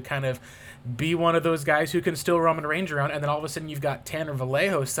able to kind of be one of those guys who can still roam and range around, and then all of a sudden you've got Tanner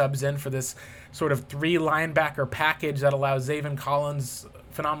Vallejo subs in for this sort of 3 linebacker package that allows Zaven Collins'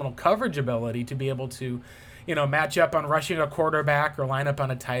 phenomenal coverage ability to be able to, match up on rushing a quarterback or line up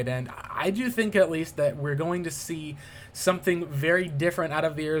on a tight end. I do think at least that we're going to see something very different out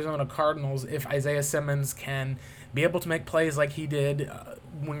of the Arizona Cardinals if Isaiah Simmons can be able to make plays like he did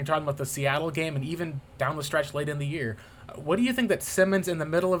when you're talking about the Seattle game and even down the stretch late in the year. What do you think that Simmons in the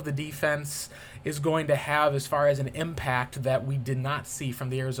middle of the defense is going to have as far as an impact that we did not see from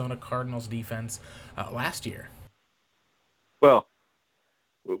the Arizona Cardinals defense last year? Well,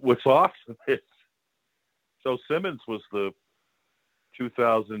 what's awesome is, so Simmons was the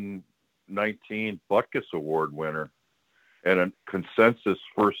 2019 Butkus Award winner and a consensus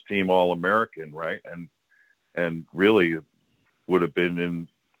first-team All-American, right? And really would have been in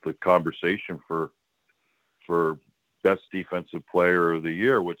the conversation for Best Defensive Player of the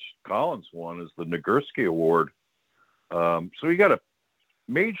Year, which Collins won, is the Nagurski Award. So you got a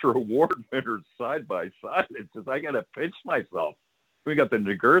major award winners side by side. It's just, I got to pinch myself. We got the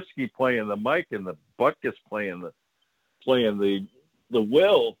Nagurski playing the mic and the Butkus playing the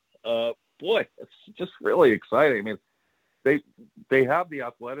Will. Boy, it's just really exciting. I mean, they have the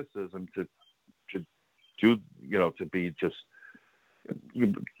athleticism to do, to be just.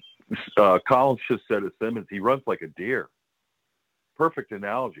 Collins just said of Simmons, he runs like a deer. Perfect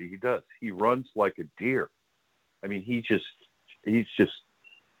analogy. He does. He runs like a deer. I mean, he's just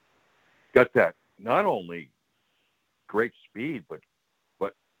got that not only great speed, but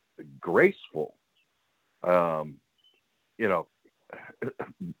graceful, trot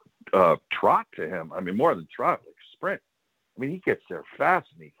to him. I mean, more than trot, like sprint. I mean, he gets there fast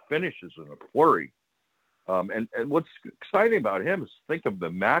and he finishes in a flurry. And what's exciting about him is think of the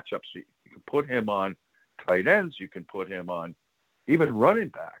matchups. You can put him on tight ends. You can put him on even running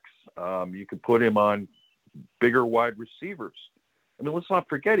backs. You can put him on bigger wide receivers. I mean, let's not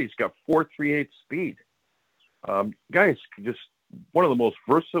forget he's got 4.38 speed. Guys, just one of the most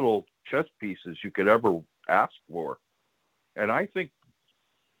versatile chess pieces you could ever ask for. And I think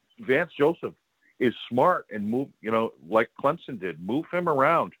Vance Joseph is smart and move, like Clemson did, move him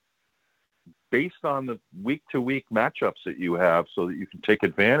around based on the week-to-week matchups that you have so that you can take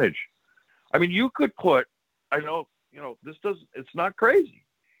advantage. I mean, you could put, it's not crazy.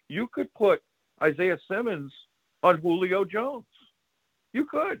 You could put Isaiah Simmons on Julio Jones. You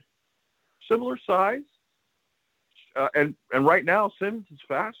could. Similar size. And right now, Simmons is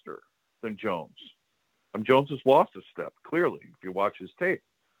faster than Jones. Jones has lost a step, clearly, if you watch his tape.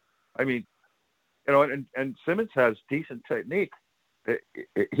 I mean, and Simmons has decent technique.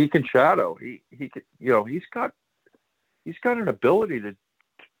 He can shadow. He can, he's got an ability to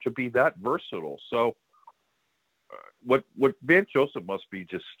be that versatile. So what Vance Joseph must be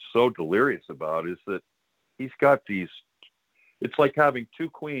just so delirious about is that he's got these. It's like having 2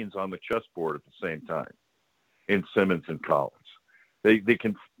 queens on the chessboard at the same time in Simmons and Collins. They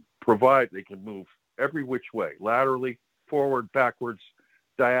can provide. They can move every which way, laterally, forward, backwards,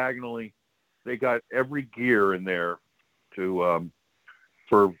 diagonally. They got every gear in there to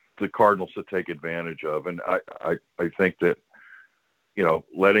for the Cardinals to take advantage of. And I think that,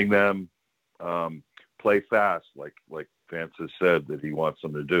 letting them play fast, like Vance has said that he wants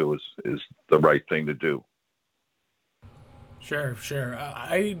them to do, is the right thing to do. Sure.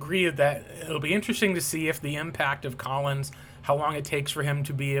 I agree with that. It'll be interesting to see if the impact of Collins, how long it takes for him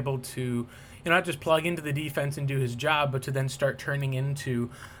to be able to, not just plug into the defense and do his job, but to then start turning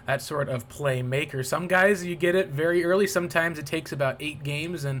into that sort of playmaker. Some guys, you get it very early. Sometimes it takes about 8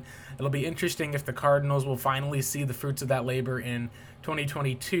 games, and it'll be interesting if the Cardinals will finally see the fruits of that labor in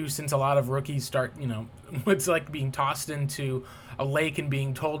 2022, since a lot of rookies start, it's like being tossed into a lake and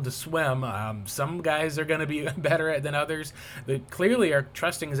being told to swim. Some guys are going to be better at than others. They clearly are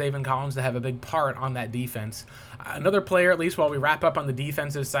trusting Zaven Collins to have a big part on that defense. Another player, at least while we wrap up on the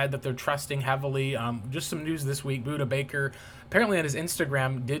defensive side, that they're trusting heavily. Just some news this week: Budda Baker, apparently on his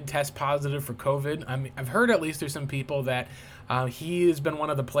Instagram, did test positive for COVID. I've heard at least there's some people that he has been one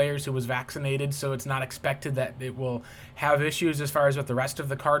of the players who was vaccinated, so it's not expected that it will have issues as far as with the rest of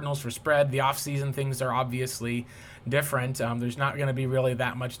the Cardinals for spread. The offseason things are obviously different. There's not going to be really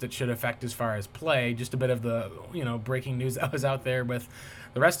that much that should affect as far as play. Just a bit of the breaking news that was out there with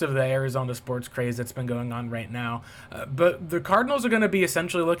the rest of the Arizona sports craze that's been going on right now. But the Cardinals are going to be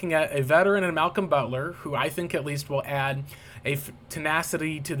essentially looking at a veteran in Malcolm Butler, who I think at least will add a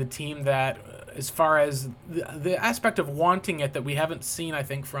tenacity to the team that, as far as the aspect of wanting it, that we haven't seen, I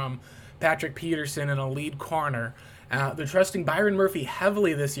think, from Patrick Peterson in a lead corner. They're trusting Byron Murphy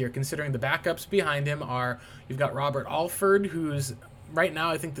heavily this year, considering the backups behind him are, you've got Robert Alford, who's right now,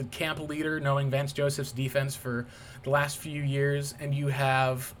 I think, the camp leader, knowing Vance Joseph's defense for the last few years, and you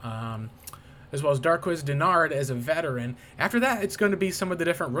have, as well as Darqueze Dennard as a veteran. After that, it's going to be some of the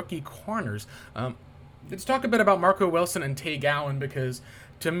different rookie corners. Let's talk a bit about Marco Wilson and Tay Gowan, because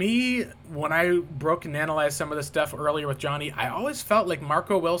to me, when I broke and analyzed some of the stuff earlier with Johnny, I always felt like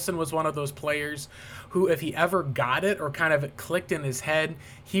Marco Wilson was one of those players who, if he ever got it or kind of it clicked in his head,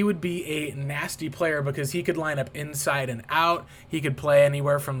 he would be a nasty player, because he could line up inside and out. He could play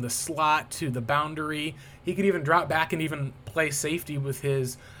anywhere from the slot to the boundary. He could even drop back and even play safety with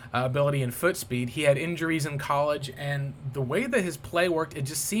his ability and foot speed. He had injuries in college, and the way that his play worked, it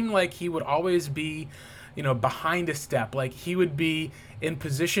just seemed like he would always be behind a step. Like he would be in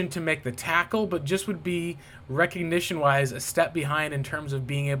position to make the tackle, but just would be recognition-wise a step behind in terms of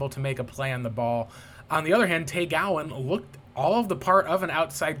being able to make a play on the ball. On the other hand, Tay Gowan looked all of the part of an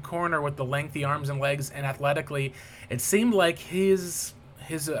outside corner with the lengthy arms and legs, and athletically, it seemed like his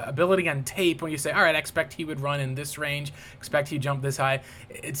ability on tape, when you say, all right, I expect he would run in this range, expect he'd jump this high,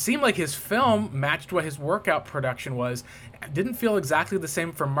 it seemed like his film matched what his workout production was. It didn't feel exactly the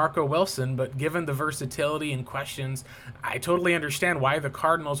same for Marco Wilson, but given the versatility and questions, I totally understand why the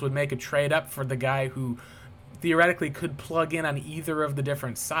Cardinals would make a trade up for the guy who theoretically could plug in on either of the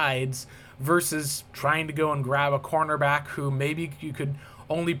different sides, versus trying to go and grab a cornerback who maybe you could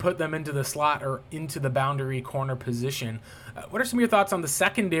only put them into the slot or into the boundary corner position. What are some of your thoughts on the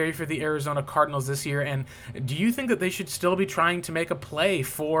secondary for the Arizona Cardinals this year, and do you think that they should still be trying to make a play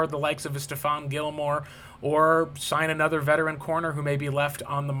for the likes of a Stephon Gilmore, or sign another veteran corner who may be left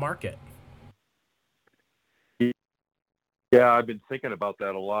on the market? Yeah, I've been thinking about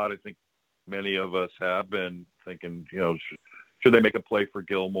that a lot. I think many of us have been thinking, should they make a play for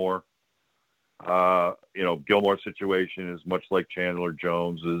Gilmore? Gilmore's situation is much like Chandler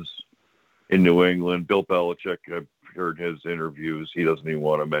Jones's in New England. Bill Belichick, I've heard his interviews. He doesn't even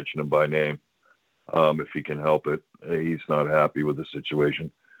want to mention him by name if he can help it. He's not happy with the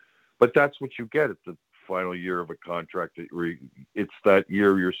situation. But that's what you get at the final year of a contract. It's that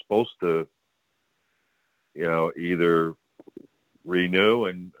year you're supposed to, either renew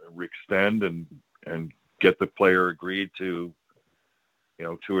and extend and get the player agreed to,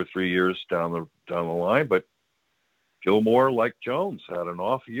 2 or 3 years down the line. But Gilmore, like Jones, had an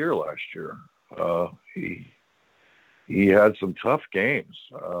off year last year. He had some tough games.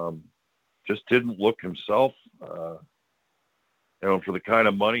 Just didn't look himself. For the kind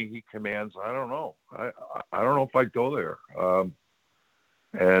of money he commands, I don't know. I don't know if I'd go there.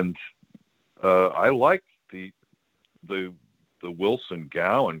 I like the Wilson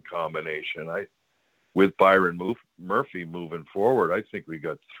Gowan combination. With Byron Murphy moving forward, I think we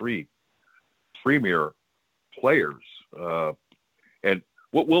got 3 premier players. And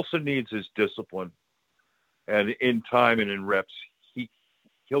what Wilson needs is discipline. And in time and in reps,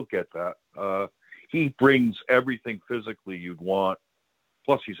 he'll get that. He brings everything physically you'd want.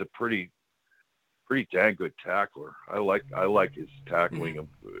 Plus, he's a pretty dang good tackler. I like his tackling,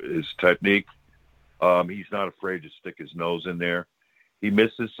 his technique. He's not afraid to stick his nose in there. He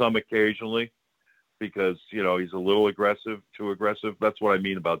misses some occasionally because, he's a little too aggressive. That's what I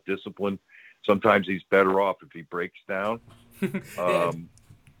mean about discipline. Sometimes he's better off if he breaks down.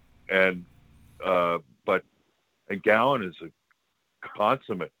 But Gowan is a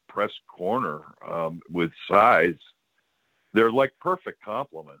consummate press corner with size. They're like perfect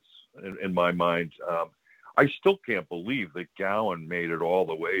complements in my mind. I still can't believe that Gowan made it all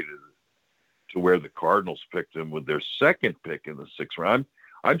the way to where the Cardinals picked him with their second pick in the 6th round.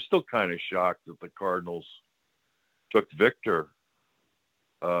 I'm still kind of shocked that the Cardinals took Victor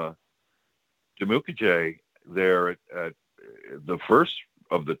Dimukeje there the first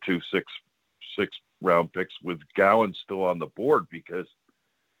of the six round picks with Gowan still on the board, because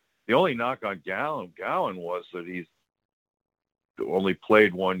the only knock on Gowan was that he's only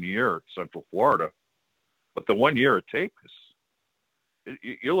played 1 year at Central Florida, but the 1 year of tape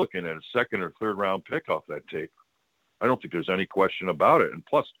you're looking at a second or third round pick off that tape. I don't think there's any question about it. And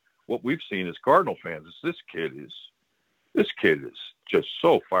plus, what we've seen as Cardinal fans is this kid is just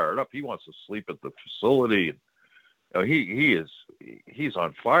so fired up. He wants to sleep at the facility. He's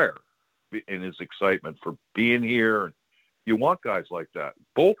on fire in his excitement for being here. You want guys like that.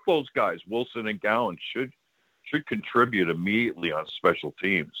 Both those guys, Wilson and Gowan, should contribute immediately on special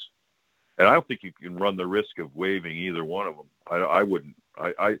teams. And I don't think you can run the risk of waiving either one of them. I wouldn't.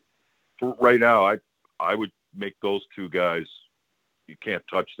 For right now, I would make those two guys, you can't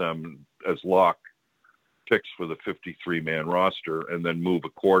touch them as lock picks for the 53-man roster, and then move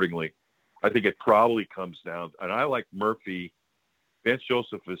accordingly. I think it probably comes down, and I like Murphy. Vance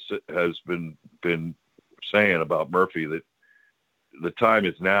Joseph has been saying about Murphy that the time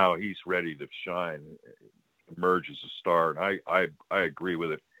is now. He's ready to shine, emerge as a star, and I agree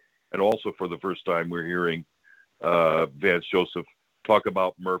with it. And also, for the first time, we're hearing Vance Joseph talk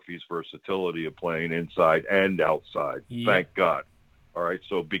about Murphy's versatility of playing inside and outside. Yep. Thank God. All right,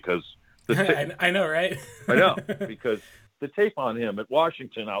 so because I know, right? I know, because the tape on him at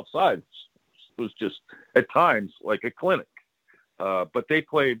Washington outside was just at times like a clinic. But they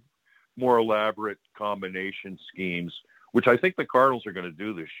played more elaborate combination schemes, which I think the Cardinals are going to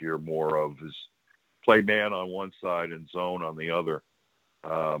do this year more of, is play man on one side and zone on the other.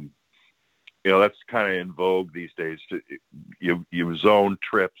 That's kind of in vogue these days. You zone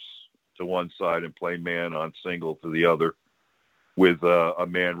trips to one side and play man on single to the other, with a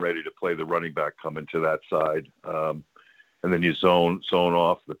man ready to play the running back coming to that side. And then you zone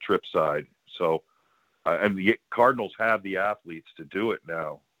off the trip side. So, and the Cardinals have the athletes to do it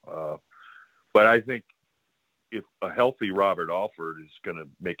now. But I think if a healthy Robert Alford is going to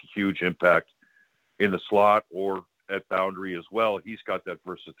make a huge impact in the slot or at boundary as well, he's got that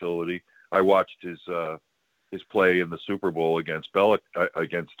versatility. I watched his play in the Super Bowl against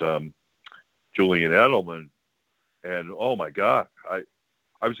Julian Edelman, and oh my God, I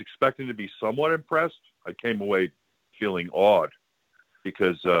was expecting to be somewhat impressed. I came away feeling awed,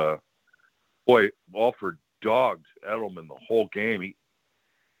 because Alford dogged Edelman the whole game.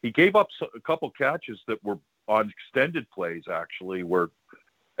 He gave up a couple catches that were on extended plays, actually, where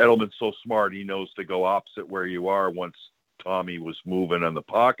Edelman's so smart, he knows to go opposite where you are once Tommy was moving in the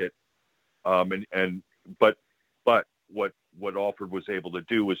pocket. But what Alford was able to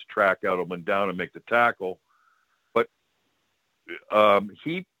do was track Edelman down and make the tackle. But Edelman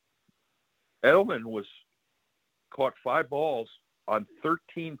was caught 5 balls on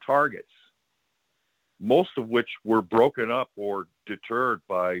 13 targets, most of which were broken up or deterred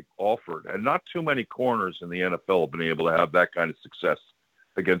by Alford. And not too many corners in the NFL have been able to have that kind of success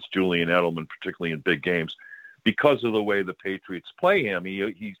against Julian Edelman, particularly in big games, because of the way the Patriots play him.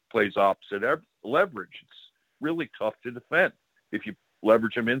 He plays opposite leverage. It's really tough to defend. If you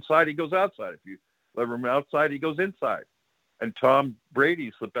leverage him inside, he goes outside. If you leverage him outside, he goes inside. And Tom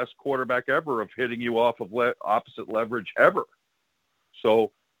Brady's the best quarterback ever of hitting you off of opposite leverage ever.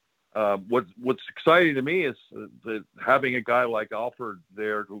 So what's exciting to me is that having a guy like Alford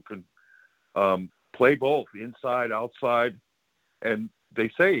there who can play both inside, outside, and they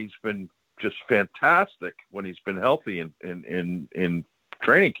say he's been just fantastic when he's been healthy in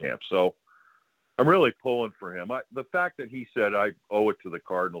training camp. So I'm really pulling for him. The fact that he said I owe it to the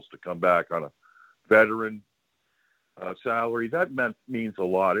Cardinals to come back on a veteran salary, that means a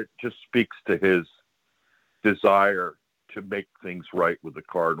lot. It just speaks to his desire to make things right with the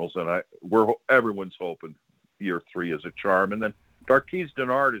Cardinals, and everyone's hoping year 3 is a charm. And then Darqueze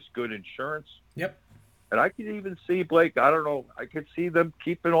Dennard is good insurance. Yep. And I could even see, Blake, I don't know, I could see them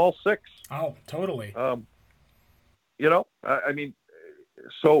keeping all 6. Oh, totally. I mean,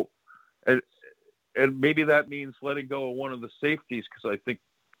 so, and maybe that means letting go of one of the safeties, because I think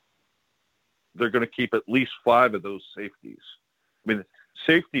they're going to keep at least 5 of those safeties. I mean, the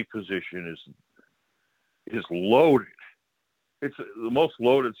safety position is loaded. It's the most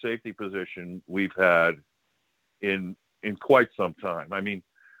loaded safety position we've had in quite some time. I mean,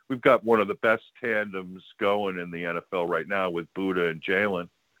 we've got one of the best tandems going in the NFL right now with Buddha and Jalen.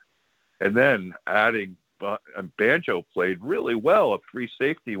 And then adding Banjo played really well at free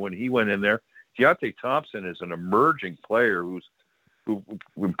safety when he went in there. Deontay Thompson is an emerging player who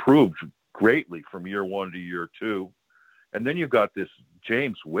improved greatly from year 1 to year 2. And then you've got this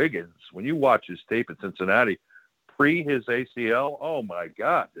James Wiggins. When you watch his tape at Cincinnati, pre his ACL, oh my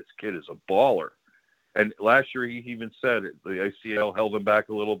God, this kid is a baller. And last year, he even said it, the ACL held him back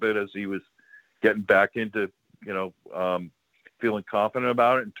a little bit as he was getting back into, feeling confident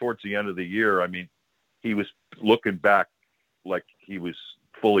about it. And towards the end of the year, I mean, he was looking back like he was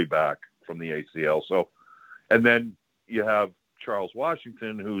fully back from the ACL. So, and then you have Charles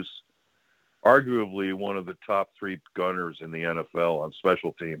Washington, who's arguably one of the top 3 gunners in the NFL on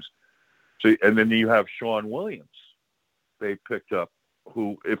special teams. So, and then you have Sean Williams they picked up,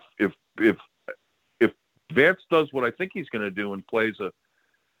 who if Vance does what I think he's going to do and plays a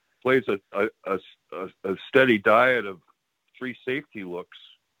steady diet of 3 safety looks,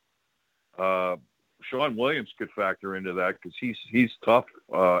 Sean Williams could factor into that because he's tough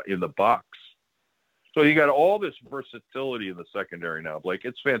in the box. So you got all this versatility in the secondary now, Blake.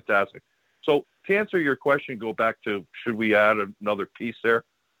 It's fantastic. So to answer your question, go back to should we add another piece there?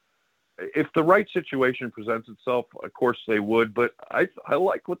 If the right situation presents itself, of course they would. But I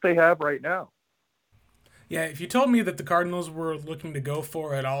like what they have right now. Yeah, if you told me that the Cardinals were looking to go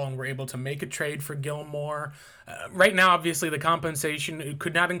for it all and were able to make a trade for Gilmore, right now, obviously, the compensation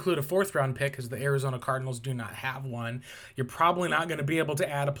could not include a 4th-round pick because the Arizona Cardinals do not have one. You're probably not going to be able to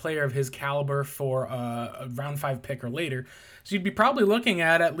add a player of his caliber for a round 5 pick or later. So you'd be probably looking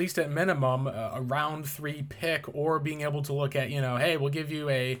at least at minimum, a round 3 pick, or being able to look at, hey, we'll give you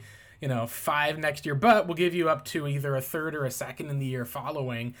a 5 next year, but we'll give you up to either a 3rd or a 2nd in the year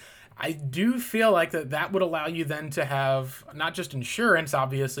following. I do feel like that would allow you then to have not just insurance,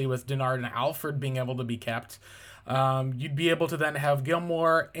 obviously, with Denard and Alford being able to be kept. You'd be able to then have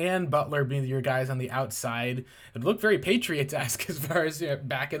Gilmore and Butler being your guys on the outside. It looked very Patriots-esque as far as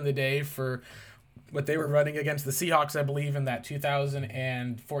back in the day for what they were running against the Seahawks, I believe, in that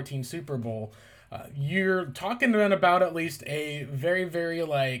 2014 Super Bowl. You're talking then about at least a very,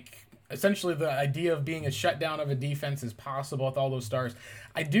 very essentially the idea of being a shutdown of a defense is possible with all those stars.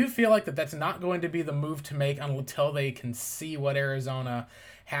 I do feel like that's not going to be the move to make until they can see what Arizona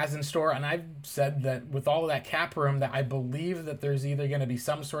has in store. And I've said that with all of that cap room that I believe that there's either going to be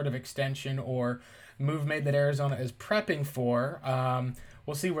some sort of extension or move made that Arizona is prepping for.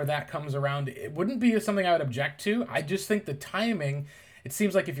 We'll see where that comes around. It wouldn't be something I would object to. I just think the timing, it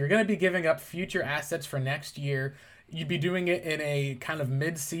seems like if you're going to be giving up future assets for next year, you'd be doing it in a kind of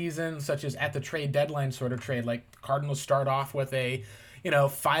mid-season, such as at the trade deadline sort of trade. Like Cardinals start off with a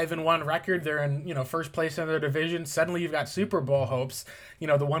 5-1 record. They're in first place in their division. Suddenly you've got Super Bowl hopes.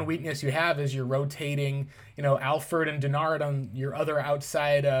 The one weakness you have is you're rotating Alford and Denard on your other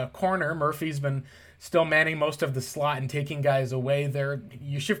outside corner. Murphy's been still manning most of the slot and taking guys away there.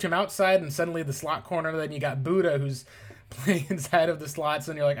 You shift him outside and suddenly the slot corner. Then you got Buddha who's playing inside of the slots,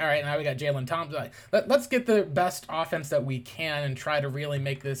 and you're like, all right, now we got Jalen Thompson. Let's get the best offense that we can and try to really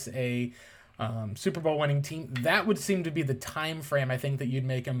make this a Super Bowl winning team. That would seem to be the time frame I think that you'd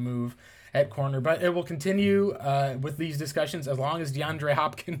make a move at corner, but it will continue with these discussions as long as DeAndre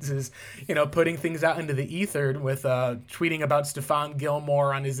Hopkins is, putting things out into the ether with tweeting about Stephon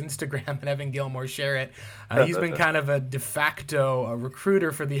Gilmore on his Instagram and having Gilmore share it. He's been kind of a de facto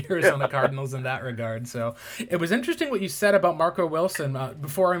recruiter for the Arizona Cardinals in that regard. So it was interesting what you said about Marco Wilson.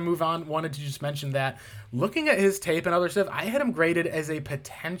 Before I move on, wanted to just mention that looking at his tape and other stuff, I had him graded as a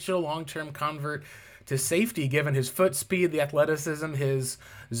potential long-term convert to safety, given his foot speed, the athleticism, his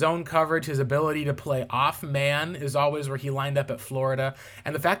zone coverage, his ability to play off man is always where he lined up at Florida.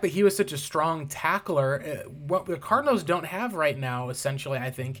 And the fact that he was such a strong tackler, what the Cardinals don't have right now, essentially,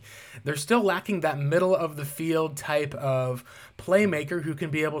 I think, they're still lacking that middle of the field type of playmaker who can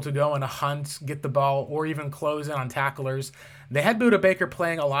be able to go in a hunt, get the ball, or even close in on tacklers. They had Budda Baker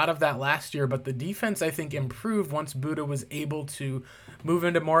playing a lot of that last year, but the defense, I think, improved once Budda was able to move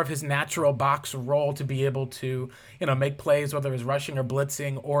into more of his natural box role to be able to, make plays, whether it was rushing or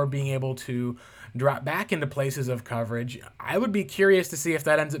blitzing, or being able to drop back into places of coverage. I would be curious to see if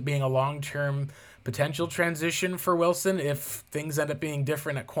that ends up being a long-term potential transition for Wilson, if things end up being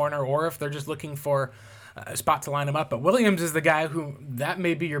different at corner, or if they're just looking for a spot to line him up. But Williams is the guy who, that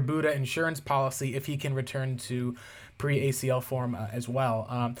may be your Budda insurance policy if he can return to pre-ACL form as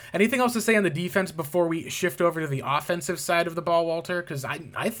well. Anything else to say on the defense before we shift over to the offensive side of the ball, Walter? Because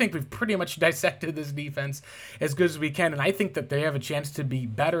I think we've pretty much dissected this defense as good as we can, and I think that they have a chance to be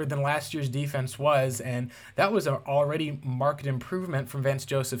better than last year's defense was, and that was an already marked improvement from Vance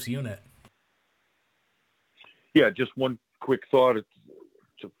Joseph's unit. Yeah, just one quick thought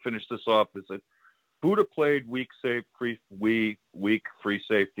to finish this off is that Budda played weak free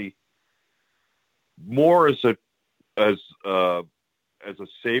safety more as a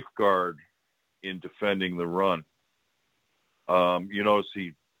safeguard in defending the run. You notice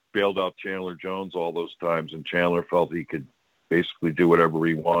he bailed out Chandler Jones all those times, and Chandler felt he could basically do whatever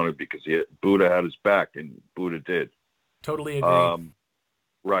he wanted because Buddha had his back, and Buddha did. Totally agree.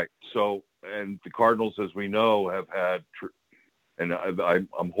 Right. So, and the Cardinals, as we know, have had, and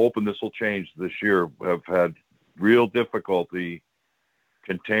I'm hoping this will change this year, have had real difficulty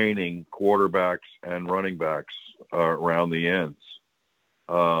containing quarterbacks and running backs around the ends.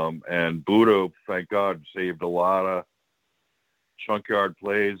 And Buddha, thank God, saved a lot of chunk yard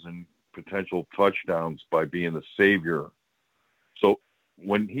plays and potential touchdowns by being the savior. So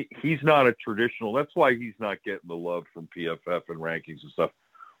when he's not a traditional, that's why he's not getting the love from PFF and rankings and stuff.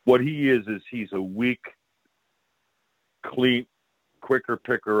 What he is he's a weak, quicker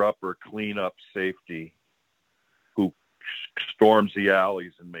picker up or clean up safety who storms the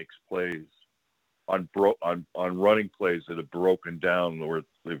alleys and makes plays on running plays that have broken down or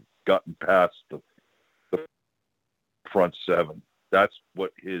they've gotten past the front seven. That's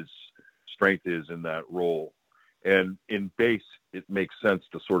what his strength is in that role. And in base, it makes sense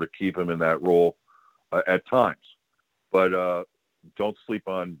to sort of keep him in that role at times. But don't sleep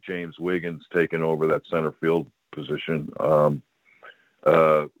on James Wiggins taking over that center field position.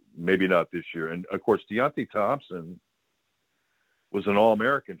 Maybe not this year. And, of course, Deontay Thompson was an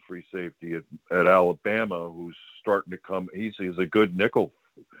All-American free safety at Alabama who's starting to come. He's a good nickel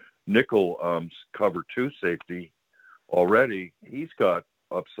cover two safety already. He's got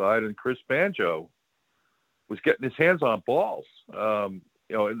upside. And Chris Banjo was getting his hands on balls. And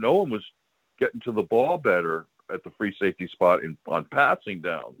no one was getting to the ball better at the free safety spot on passing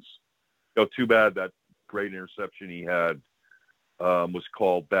downs. Too bad that great interception he had was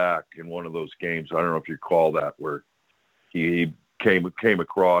called back in one of those games. I don't know if you call that, where he came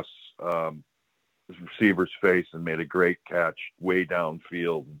across his receiver's face and made a great catch way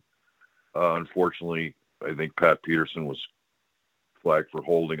downfield. Unfortunately, I think Pat Peterson was flagged for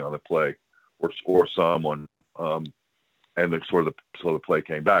holding on the play, or someone, and then so the play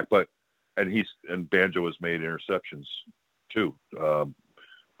came back. And Banjo has made interceptions too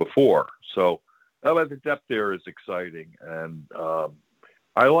before. So the depth there is exciting, and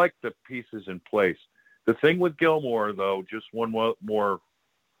I like the pieces in place. The thing with Gilmore, though, just one more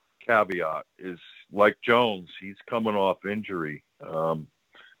caveat, is like Jones, he's coming off injury, and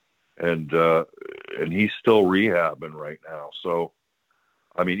he's still rehabbing right now. So,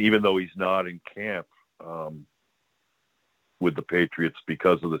 I mean, even though he's not in camp with the Patriots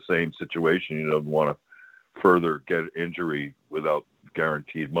because of the same situation, he doesn't want to further get injury without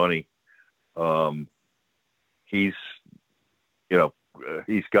guaranteed money. He's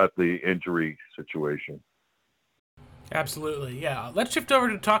got the injury situation. Absolutely, yeah. Let's shift over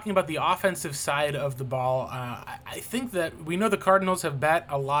to talking about the offensive side of the ball. I think that we know the Cardinals have bet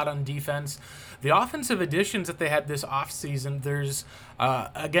a lot on defense. The offensive additions that they had this offseason, there's,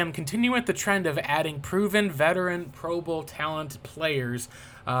 again, continuing the trend of adding proven, veteran, Pro Bowl talent players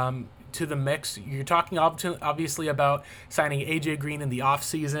to the mix. You're talking obviously about signing A.J. Green in the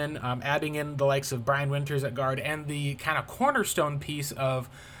offseason, adding in the likes of Brian Winters at guard, and the kind of cornerstone piece of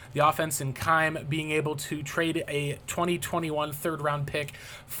the offense in Keim being able to trade a 2021 third-round pick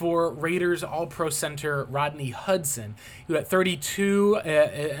for Raiders All-Pro center Rodney Hudson, who at 32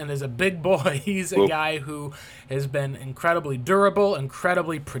 and is a big boy. He's a guy who has been incredibly durable,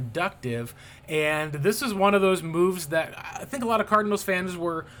 incredibly productive, and this is one of those moves that I think a lot of Cardinals fans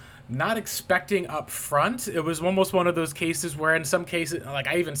were not expecting up front. It was almost one of those cases where in some cases, like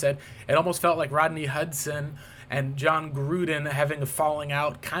I even said, it almost felt like Rodney Hudson and John Gruden having a falling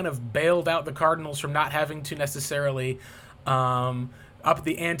out kind of bailed out the Cardinals from not having to necessarily up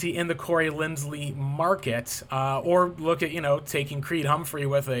the ante in the Corey Linsley market, or look at, taking Creed Humphrey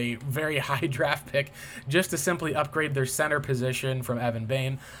with a very high draft pick just to simply upgrade their center position from Evan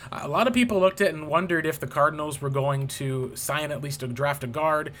Bain. A lot of people looked at and wondered if the Cardinals were going to sign at least to draft a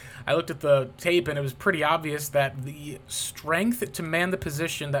guard. I looked at the tape and it was pretty obvious that the strength to man the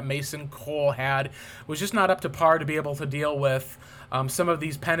position that Mason Cole had was just not up to par to be able to deal with some of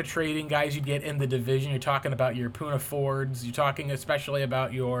these penetrating guys you get in the division. You're talking about your Poona Fords. You're talking especially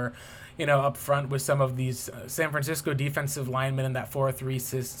about your, up front with some of these San Francisco defensive linemen in that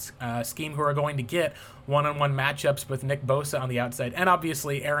 4-3 scheme who are going to get one-on-one matchups with Nick Bosa on the outside. And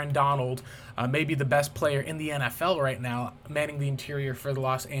obviously Aaron Donald, maybe the best player in the NFL right now, manning the interior for the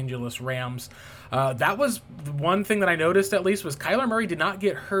Los Angeles Rams. That was the one thing that I noticed, at least, was Kyler Murray did not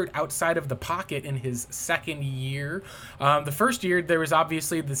get hurt outside of the pocket in his second year. The first year, there was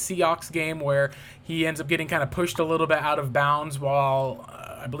obviously the Seahawks game where he ends up getting kind of pushed a little bit out of bounds while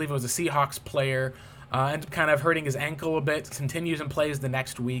I believe it was a Seahawks player and kind of hurting his ankle a bit, continues and plays the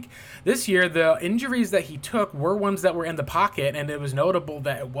next week. This year, the injuries that he took were ones that were in the pocket, and it was notable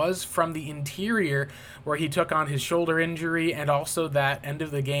that it was from the interior where he took on his shoulder injury and also that end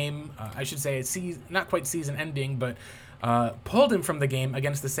of the game, I should say, not quite season ending, but pulled him from the game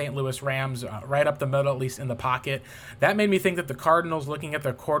against the St. Louis Rams, right up the middle, at least in the pocket. That made me think that the Cardinals, looking at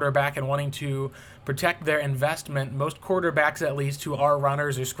their quarterback and wanting to protect their investment, most quarterbacks at least who are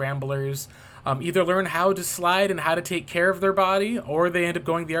runners or scramblers, either learn how to slide and how to take care of their body, or they end up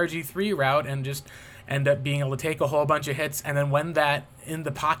going the RG3 route and just end up being able to take a whole bunch of hits. And then when that in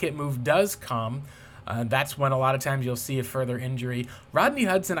the pocket move does come, that's when a lot of times you'll see a further injury. Rodney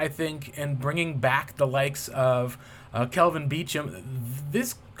Hudson, I think, in bringing back the likes of Kelvin Beachum,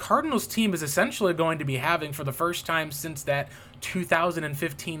 this Cardinals team is essentially going to be having, for the first time since that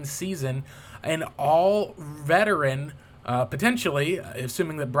 2015 season, an all-veteran, potentially,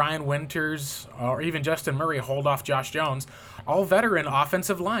 assuming that Brian Winters or even Justin Murray hold off Josh Jones, all-veteran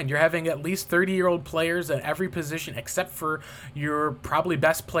offensive line. You're having at least 30-year-old players at every position except for your probably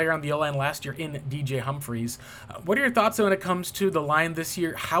best player on the O-line last year in DJ Humphries. What are your thoughts when it comes to the line this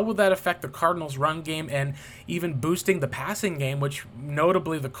year? How will that affect the Cardinals' run game and even boosting the passing game, which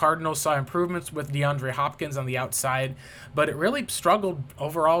notably the Cardinals saw improvements with DeAndre Hopkins on the outside, but it really struggled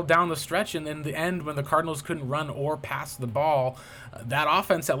overall down the stretch, and in the end when the Cardinals couldn't run or pass the ball, that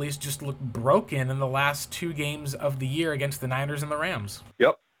offense at least just looked broken in the last two games of the year against the Niners and the Rams.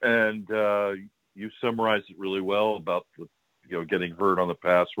 Yep, and you summarized it really well about the getting hurt on the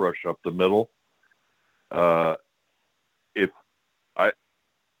pass rush up the middle. If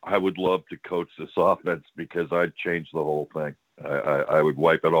I would love to coach this offense, because I'd change the whole thing. I would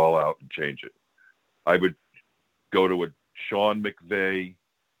wipe it all out and change it. I would go to a Sean McVay.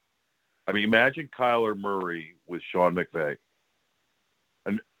 I mean, imagine Kyler Murray with Sean McVay,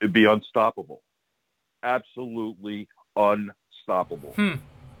 and it'd be unstoppable, absolutely unstoppable.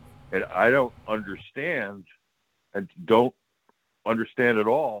 And I don't understand, and don't understand at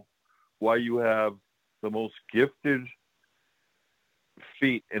all, why you have the most gifted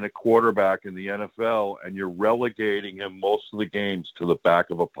feet in a quarterback in the NFL and you're relegating him most of the games to the back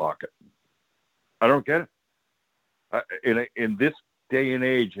of a pocket. I don't get it. In this day and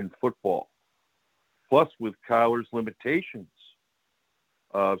age in football, plus with Kyler's limitations,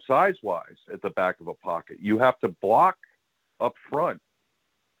 size-wise at the back of a pocket, you have to block up front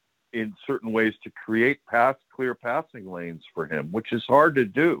in certain ways to create clear passing lanes for him, which is hard to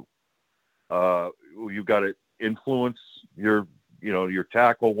do. You've got to influence your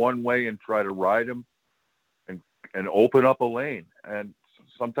tackle one way and try to ride him and open up a lane. And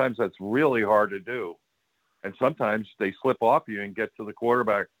sometimes that's really hard to do. And sometimes they slip off you and get to the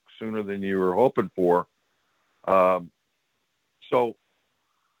quarterback sooner than you were hoping for. And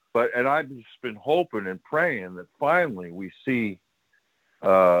I've just been hoping and praying that finally we see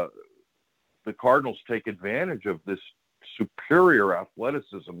the Cardinals take advantage of this superior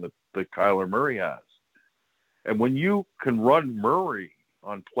athleticism that Kyler Murray has. And when you can run Murray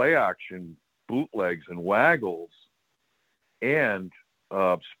on play action, bootlegs and waggles and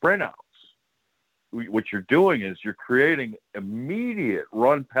sprint outs, what you're doing is you're creating immediate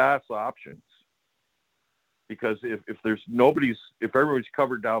run pass options. Because if everybody's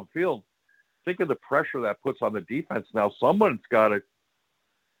covered downfield, think of the pressure that puts on the defense. Now someone's got to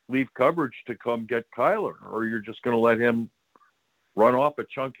leave coverage to come get Kyler, or you're just going to let him run off a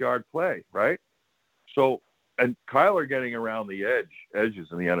chunk yard play, right? So, and Kyler getting around the edges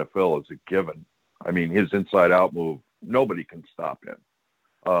in the NFL is a given. I mean, his inside-out move, nobody can stop him.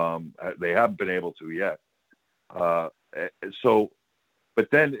 They haven't been able to yet. But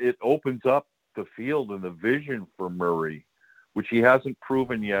then it opens up the field and the vision for Murray, which he hasn't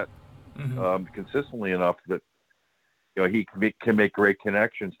proven yet consistently enough that he can make great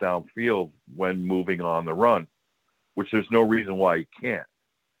connections downfield when moving on the run, which there's no reason why he can't.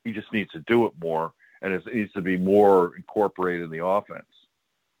 He just needs to do it more, and it needs to be more incorporated in the offense.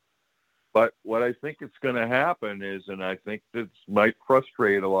 But what I think is going to happen is, and I think this might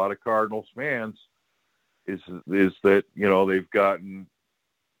frustrate a lot of Cardinals fans, is that they've gotten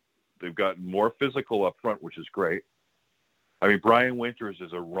more physical up front, which is great. I mean, Brian Winters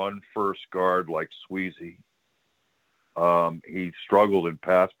is a run-first guard like Sweezy. He struggled in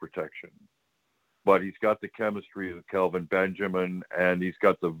pass protection, but he's got the chemistry of Kelvin Benjamin, and he's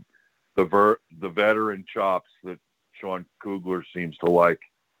got the veteran chops that Sean Kugler seems to like.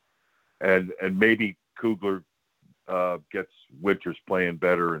 And maybe Kugler gets Winters playing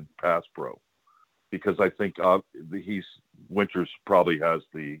better in pass pro, because I think Winters probably has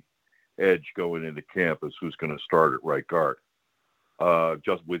the edge going into camp as who's going to start at right guard.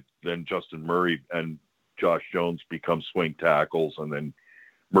 just with then Justin Murray and Josh Jones become swing tackles, and then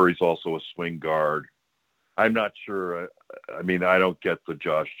Murray's also a swing guard. I'm not sure. I mean, I don't get the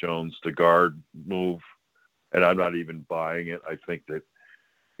Josh Jones to guard move, and I'm not even buying it. I think that,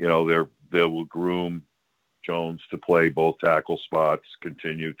 they will groom Jones to play both tackle spots,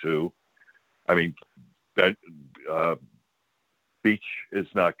 continue to. I mean, Beach is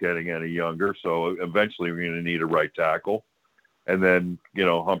not getting any younger, so eventually we're going to need a right tackle. And then,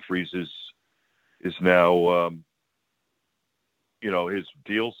 Humphreys is now, his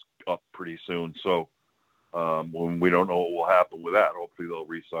deal's up pretty soon. So when we don't know what will happen with that, hopefully they'll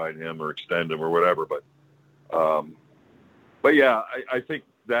re-sign him or extend him or whatever. But yeah, I think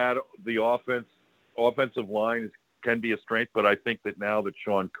that the offensive line can be a strength, but I think that now that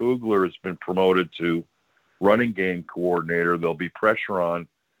Sean Kugler has been promoted to running game coordinator, there'll be pressure on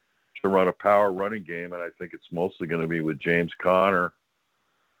to run a power running game, and I think it's mostly going to be with James Conner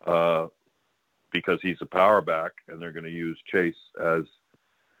because he's a power back, and they're going to use Chase as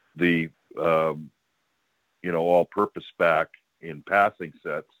the all-purpose back in passing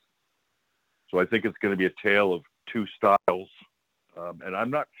sets. So I think it's going to be a tale of two styles, and I'm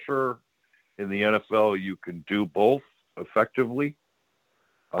not sure in the NFL you can do both effectively.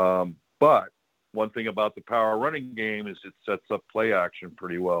 But one thing about the power running game is it sets up play action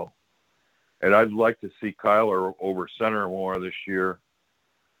pretty well. And I'd like to see Kyler over center more this year.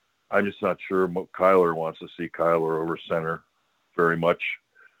 I'm just not sure Kyler wants to see Kyler over center very much.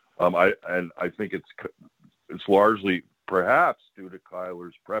 I think it's largely perhaps due to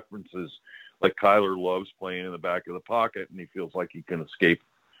Kyler's preferences. Like Kyler loves playing in the back of the pocket, and he feels like he can escape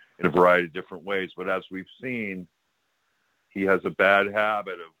in a variety of different ways. But as we've seen, he has a bad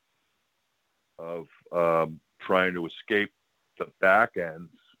habit of trying to escape the back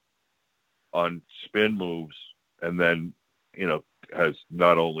ends on spin moves, and then, has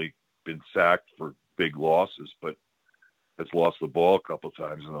not only been sacked for big losses, but has lost the ball a couple of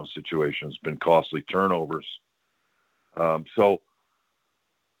times in those situations, been costly turnovers. But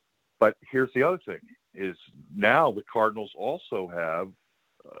here's the other thing is now the Cardinals also have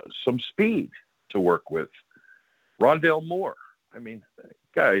some speed to work with. Rondale Moore, I mean,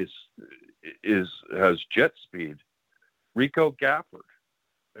 guy has jet speed. Rico Gafford,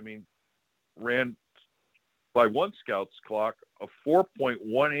 I mean, ran by one scout's clock a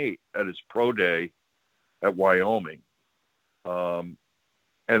 4.18 at his pro day at Wyoming. And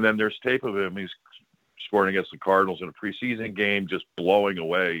then there's tape of him. He's scoring against the Cardinals in a preseason game, just blowing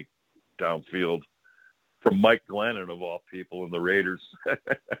away downfield from Mike Glennon, of all people, in the Raiders.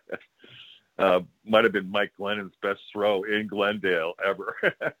 Might have been Mike Glennon's best throw in Glendale ever.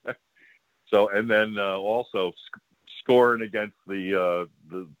 So, and then also scoring against the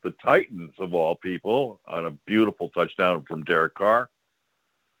Titans, of all people, on a beautiful touchdown from Derek Carr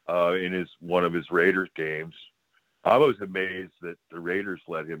in one of his Raiders games. I was amazed that the Raiders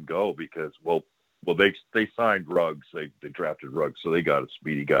let him go because, they signed Ruggs. They drafted Ruggs, so they got a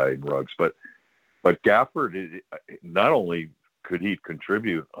speedy guy in Ruggs. But Gafford, not only could he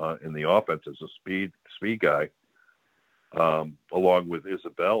contribute in the offense as a speed guy, along with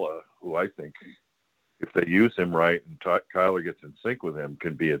Isabella, who I think, if they use him right and Kyler gets in sync with him,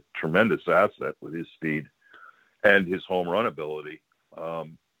 can be a tremendous asset with his speed and his home run ability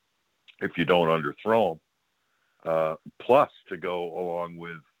if you don't underthrow him. Plus, to go along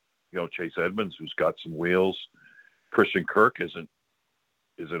with, Chase Edmonds, who's got some wheels. Christian Kirk isn't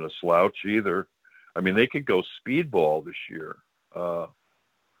a slouch either. I mean, they could go speedball this year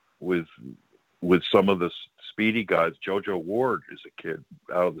with some of the speedy guys. JoJo Ward is a kid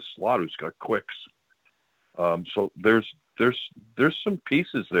out of the slot who's got quicks. So there's some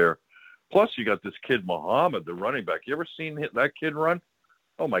pieces there. Plus, you got this kid Muhammad, the running back. You ever seen that kid run?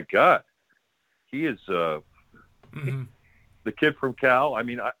 Oh my God, he is the kid from Cal. I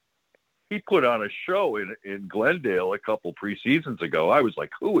mean, he put on a show in Glendale a couple preseasons ago. I was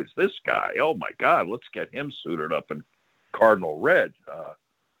like, who is this guy? Oh my God, let's get him suited up in Cardinal red.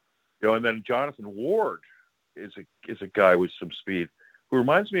 And then Jonathan Ward is a guy with some speed who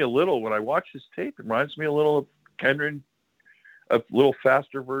reminds me a little, when I watch his tape, it reminds me a little of Kenyon, a little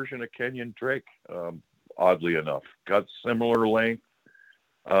faster version of Kenyon Drake, oddly enough. Got similar length,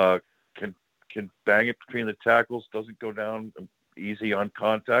 can bang it between the tackles, doesn't go down easy on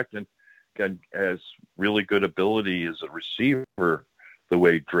contact, and has really good ability as a receiver the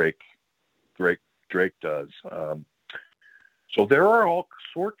way Drake does. So there are all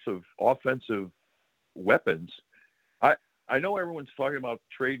sorts of offensive weapons. I know everyone's talking about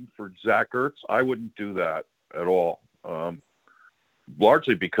trading for Zach Ertz. I wouldn't do that at all.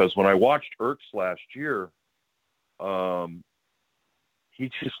 Largely because when I watched Ertz last year, he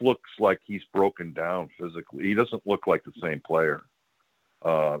just looks like he's broken down physically. He doesn't look like the same player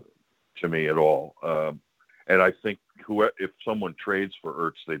to me at all. And I think if someone trades for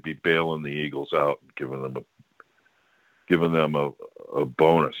Ertz, they'd be bailing the Eagles out and giving them a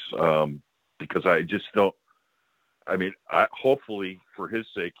bonus, because I just don't. I mean, hopefully for his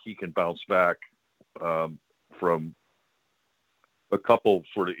sake, he can bounce back from a couple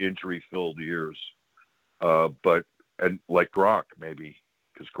sort of injury-filled years, and like Gronk maybe,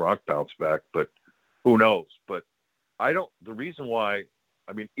 because Gronk bounced back, but who knows? But the reason why,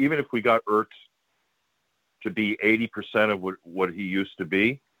 I mean, even if we got Ertz to be 80% of what he used to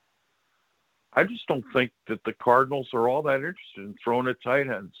be, I just don't think that the Cardinals are all that interested in throwing at tight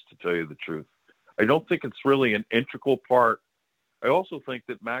ends, to tell you the truth. I don't think it's really an integral part. I also think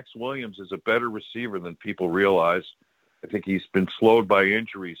that Max Williams is a better receiver than people realize. I think he's been slowed by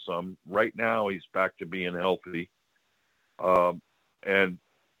injury some. Right now, he's back to being healthy. And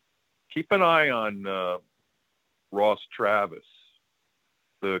keep an eye on Ross Travis,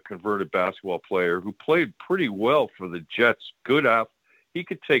 the converted basketball player who played pretty well for the Jets. He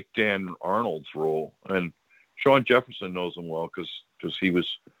could take Dan Arnold's role, and Sean Jefferson knows him well because he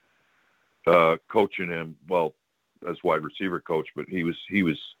was coaching him, well, as wide receiver coach, but he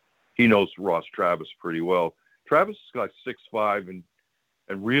knows Ross Travis pretty well. Travis has got 6'5"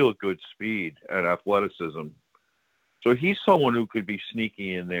 and real good speed and athleticism. So he's someone who could be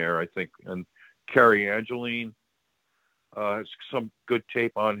sneaky in there, I think. And Kerry Angeline has some good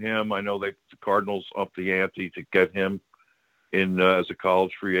tape on him. I know the Cardinals upped the ante to get him in as a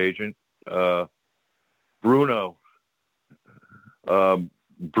college free agent. Bruno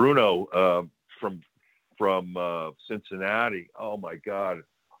from Cincinnati. Oh my God,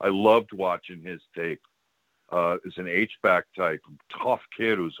 I loved watching his tape. Is an H-back type, tough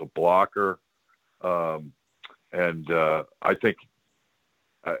kid who's a blocker, and I think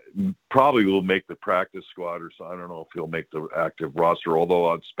probably will make the practice squad, or so. I don't know if he'll make the active roster. Although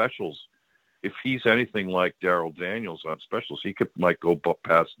on specials, if he's anything like Darryl Daniels on specials, he might go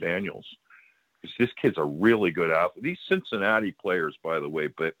past Daniels. Because this kid's a really good athlete. These Cincinnati players, by the way,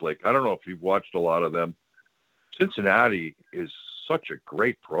 but Blake, I don't know if you've watched a lot of them. Cincinnati is such a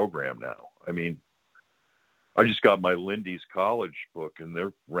great program now. I mean, I just got my Lindy's College book, and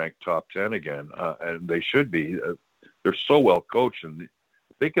they're ranked top 10 again, and they should be. They're so well coached, and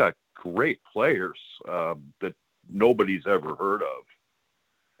they got great players that nobody's ever heard of.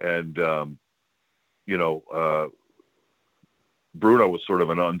 And, Bruno was sort of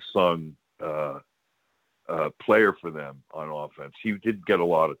an unsung player for them on offense. He did get a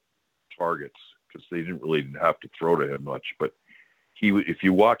lot of targets because they didn't really have to throw to him much, but if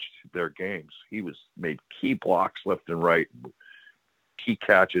you watched their games, he made key blocks left and right, key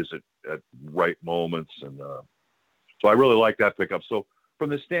catches at right moments. And so I really like that pickup. So from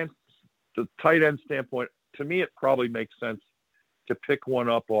the tight end standpoint, to me, it probably makes sense to pick one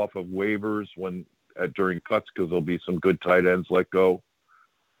up off of waivers during cuts, because there'll be some good tight ends let go,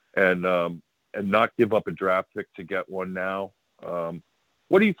 and not give up a draft pick to get one now.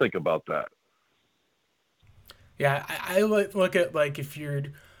 What do you think about that? Yeah, I look at, like, if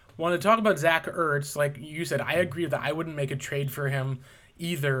you want to talk about Zach Ertz, like you said, I agree that I wouldn't make a trade for him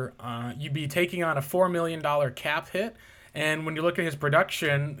either. You'd be taking on a $4 million cap hit, and when you look at his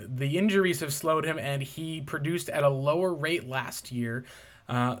production, the injuries have slowed him, and he produced at a lower rate last year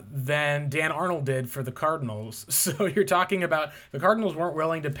than Dan Arnold did for the Cardinals. So you're talking about the Cardinals weren't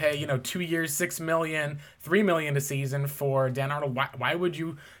willing to pay, 2 years, $6 million, $3 million a season for Dan Arnold. Why would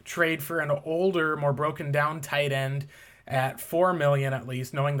you trade for an older, more broken down tight end at $4 million at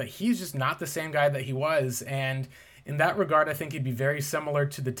least, knowing that he's just not the same guy that he was? And in that regard, I think he'd be very similar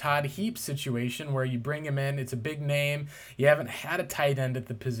to the Todd Heap situation, where you bring him in, it's a big name. You haven't had a tight end at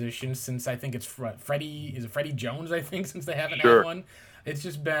the position since, I think it's Freddie Jones, I think, since they haven't had one. It's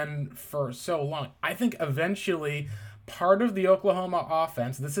just been for so long. I think eventually part of the Oklahoma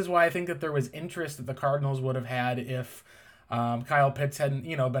offense, this is why I think that there was interest that the Cardinals would have had if Kyle Pitts hadn't,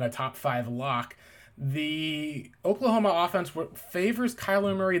 been a top 5 lock. The Oklahoma offense, what favors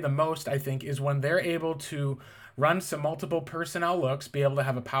Kyler Murray the most, I think, is when they're able to run some multiple personnel looks, be able to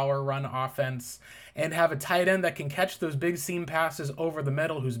have a power run offense, and have a tight end that can catch those big seam passes over the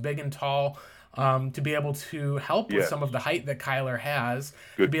middle, who's big and tall, to be able to help with some of the height that Kyler has,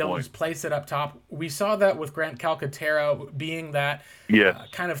 to be able to just place it up top. We saw that with Grant Calcaterra being that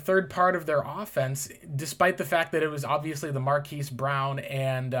kind of third part of their offense, despite the fact that it was obviously the Marquise Brown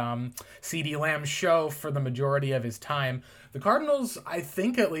and CeeDee Lamb show for the majority of his time. The Cardinals, I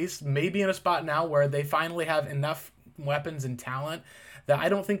think at least, may be in a spot now where they finally have enough weapons and talent that I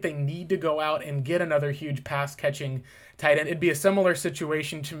don't think they need to go out and get another huge pass-catching tight end. It'd be a similar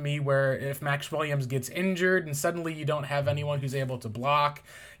situation to me where if Max Williams gets injured and suddenly you don't have anyone who's able to block,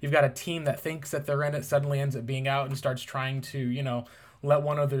 you've got a team that thinks that they're in it, suddenly ends up being out and starts trying to, let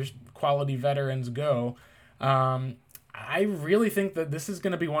one of their quality veterans go. I really think that this is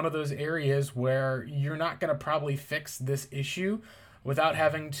going to be one of those areas where you're not going to probably fix this issue without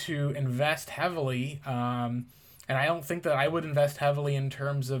having to invest heavily. And I don't think that I would invest heavily in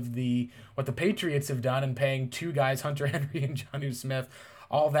terms of what the Patriots have done and paying two guys, Hunter Henry and Jonnu Smith,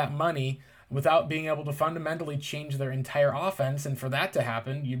 all that money without being able to fundamentally change their entire offense. And for that to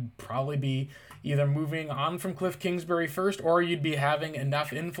happen, you'd probably be either moving on from Cliff Kingsbury first, or you'd be having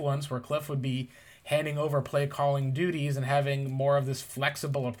enough influence where Cliff would be handing over play calling duties and having more of this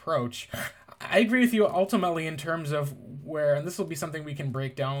flexible approach. I agree with you ultimately in terms of where, and this will be something we can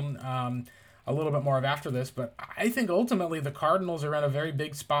break down a little bit more of after this, but I think ultimately the Cardinals are in a very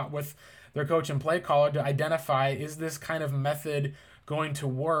big spot with their coach and play caller to identify, is this kind of method going to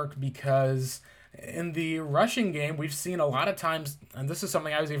work? Because in the rushing game, we've seen a lot of times, and this is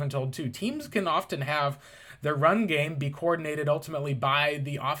something I was even told too, teams can often have their run game be coordinated ultimately by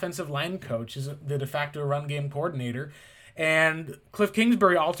the offensive line coach, is the de facto run game coordinator. And Cliff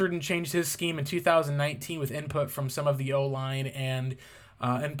Kingsbury altered and changed his scheme in 2019 with input from some of the O-line and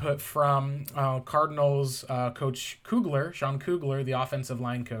input from Cardinals coach Kugler, Sean Kugler, the offensive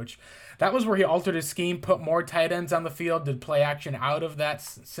line coach. That was where he altered his scheme, put more tight ends on the field, did play action out of that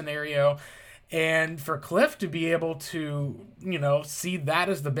scenario. And for Cliff to be able to, see that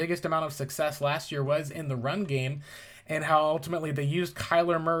as the biggest amount of success last year was in the run game, and how ultimately they used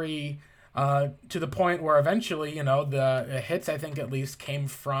Kyler Murray to the point where eventually, the hits, I think at least, came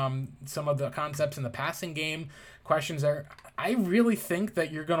from some of the concepts in the passing game. Questions there. I really think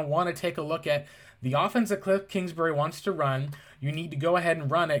that you're going to want to take a look at the offense that Cliff Kingsbury wants to run. You need to go ahead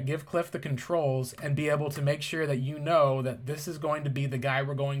and run it, give Cliff the controls, and be able to make sure that that this is going to be the guy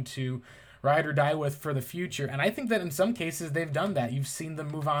we're going to ride or die with for the future. And I think that in some cases they've done that. You've seen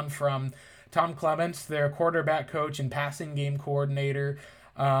them move on from Tom Clements, their quarterback coach and passing game coordinator,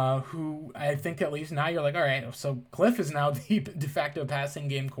 who I think at least now you're like, all right, so Cliff is now the de facto passing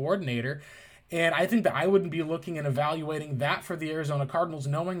game coordinator. And I think that I wouldn't be looking and evaluating that for the Arizona Cardinals,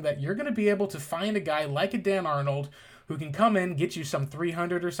 knowing that you're going to be able to find a guy like a Dan Arnold who can come in, get you some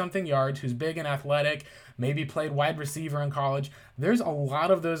 300 or something yards, who's big and athletic, maybe played wide receiver in college. There's a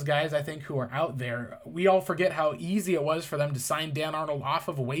lot of those guys, I think, who are out there. We all forget how easy it was for them to sign Dan Arnold off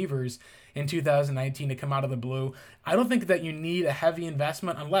of waivers in 2019 to come out of the blue. I don't think that you need a heavy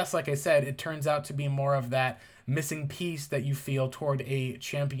investment unless, like I said, it turns out to be more of that missing piece that you feel toward a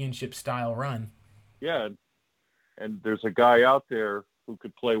championship-style run. Yeah, and there's a guy out there who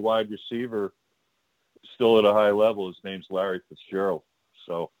could play wide receiver still at a high level. His name's Larry Fitzgerald.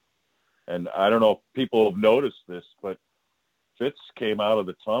 So, and I don't know if people have noticed this, but Fitz came out of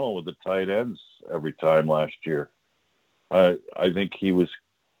the tunnel with the tight ends every time last year. I think he was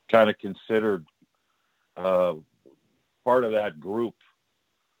kind of considered part of that group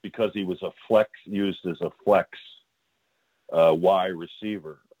because he was used as a flex wide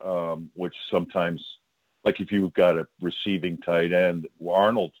receiver, which sometimes, like if you've got a receiving tight end,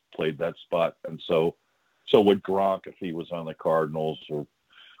 Arnold played that spot, and so would Gronk if he was on the Cardinals, or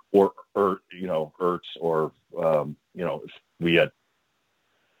Ertz, or if we had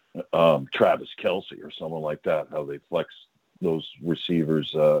Travis Kelce or someone like that, how they flex those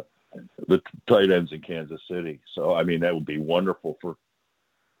receivers, the tight ends in Kansas City. So I mean, that would be wonderful if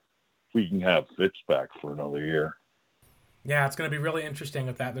we can have Fitz back for another year. Yeah, it's going to be really interesting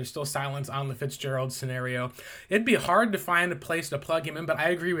with that. There's still silence on the Fitzgerald scenario. It'd be hard to find a place to plug him in, but I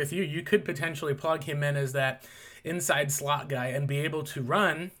agree with you. You could potentially plug him in as that inside slot guy and be able to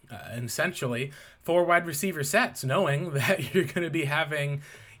run, essentially, 4 wide receiver sets, knowing that you're going to be having,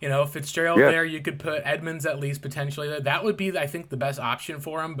 Fitzgerald there. You could put Edmonds at least potentially there. That would be, I think, the best option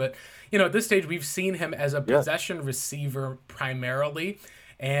for him. But, at this stage, we've seen him as a possession receiver primarily.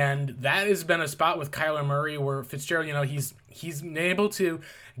 And that has been a spot with Kyler Murray where Fitzgerald, he's been able to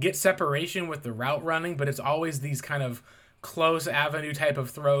get separation with the route running, but it's always these kind of close avenue type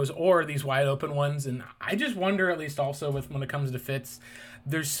of throws or these wide open ones. And I just wonder, at least also when it comes to Fitz,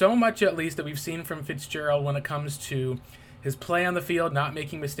 there's so much at least that we've seen from Fitzgerald when it comes to his play on the field, not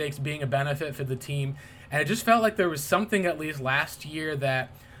making mistakes, being a benefit for the team. And it just felt like there was something at least last year that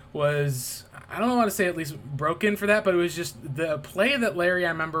was, I don't want to say at least broken for that, but it was just the play that Larry, I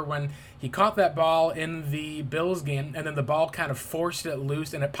remember when he caught that ball in the Bills game and then the ball kind of forced it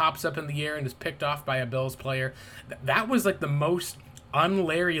loose and it pops up in the air and is picked off by a Bills player. That was like the most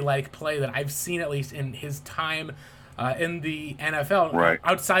un-Larry-like play that I've seen at least in his time in the NFL, Right.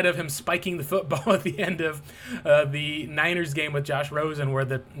 outside of him spiking the football at the end of the Niners game with Josh Rosen, where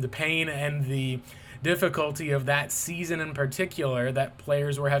the pain and the difficulty of that season in particular that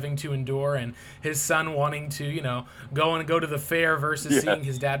players were having to endure, and his son wanting to, go to the fair versus seeing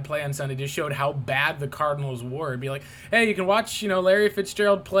his dad play on Sunday, just showed how bad the Cardinals were. It'd be like, hey, you can watch, Larry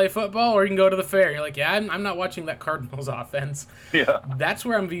Fitzgerald play football, or you can go to the fair. You're like, yeah, I'm not watching that Cardinals offense. Yeah. That's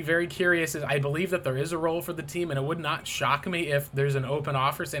where I'm be very curious. Is I believe that there is a role for the team, and it would not shock me if there's an open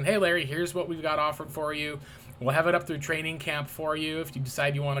offer saying, hey, Larry, here's what we've got offered for you. We'll have it up through training camp for you. If you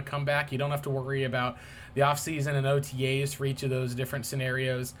decide you want to come back, you don't have to worry about the offseason and OTAs for each of those different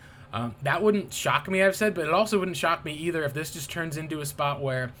scenarios. That wouldn't shock me, I've said, but it also wouldn't shock me either if this just turns into a spot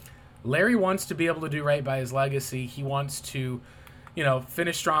where Larry wants to be able to do right by his legacy. He wants to,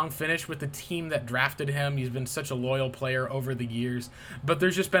 finish strong, finish with the team that drafted him. He's been such a loyal player over the years. But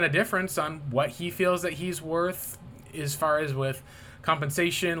there's just been a difference on what he feels that he's worth as far as with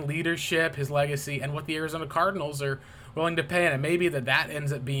compensation, leadership, his legacy, and what the Arizona Cardinals are willing to pay. And it may be that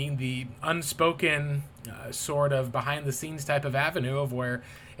ends up being the unspoken sort of behind-the-scenes type of avenue of where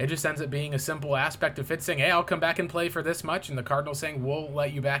it just ends up being a simple aspect of Fitz saying, hey, I'll come back and play for this much, and the Cardinals saying, we'll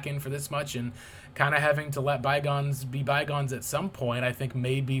let you back in for this much, and kind of having to let bygones be bygones at some point, I think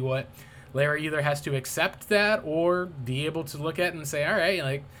may be what Larry either has to accept that or be able to look at and say, all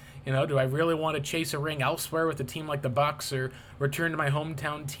right, do I really want to chase a ring elsewhere with a team like the Bucks, or return to my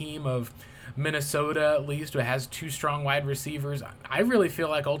hometown team of Minnesota, at least, who has two strong wide receivers? I really feel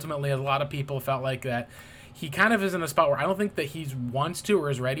like ultimately a lot of people felt like that he kind of is in a spot where I don't think that he wants to or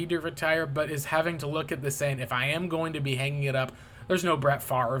is ready to retire, but is having to look at this saying, if I am going to be hanging it up, there's no Brett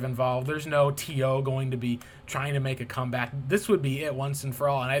Favre involved. There's no T.O. going to be trying to make a comeback. This would be it once and for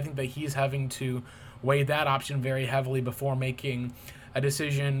all, and I think that he's having to weigh that option very heavily before making a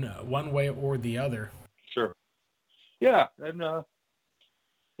decision one way or the other. Sure. Yeah, and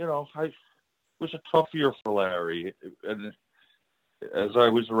it was a tough year for Larry. And as I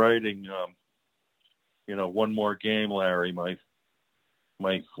was writing, one more game, Larry, my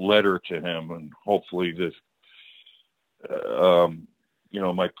letter to him, and hopefully this,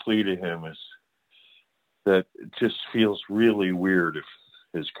 my plea to him is that it just feels really weird if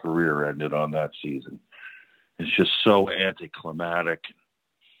his career ended on that season. It's just so anticlimactic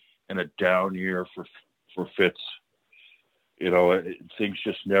and a down year for Fitz. Things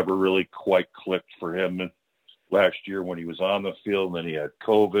just never really quite clicked for him. And last year when he was on the field, and then he had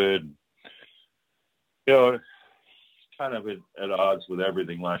COVID. Kind of at odds with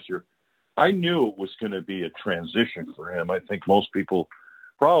everything last year. I knew it was going to be a transition for him. I think most people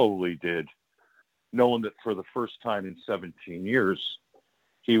probably did, knowing that for the first time in 17 years,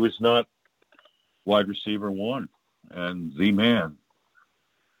 he was not wide receiver one and the man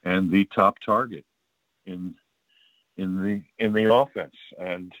and the top target in the offense.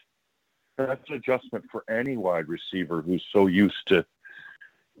 And that's an adjustment for any wide receiver who's so used to,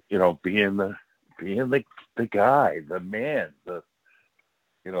 being the guy, the man, the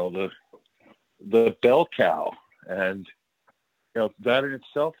bell cow. And, that in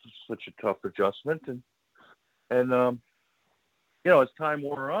itself is such a tough adjustment. And as time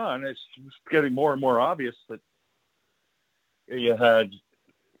wore on, it's getting more and more obvious that you had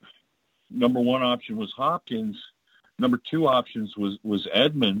number one option was Hopkins. Number two options was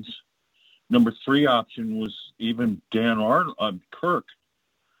Edmonds. Number three option was even Dan Arnold,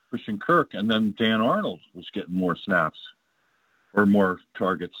 Christian Kirk, and then Dan Arnold was getting more snaps or more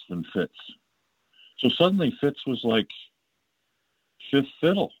targets than Fitz. So suddenly Fitz was like fifth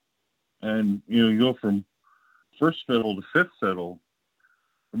fiddle. And, you go from first fiddle to fifth fiddle.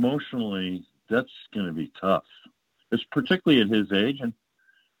 Emotionally, that's going to be tough. It's particularly at his age.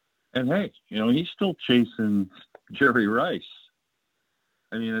 And hey, he's still chasing Jerry Rice.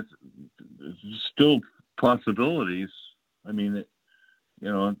 I mean, it's still possibilities. I mean,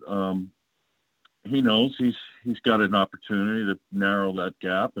 he knows he's got an opportunity to narrow that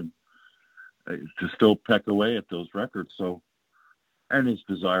gap and to still peck away at those records. So, and his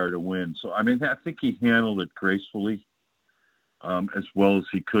desire to win. So, I mean, I think he handled it gracefully, as well as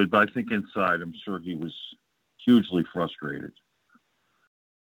he could. But I think inside, I'm sure he was hugely frustrated.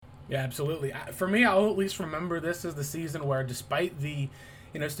 Yeah, absolutely. For me, I'll at least remember this as the season where, despite the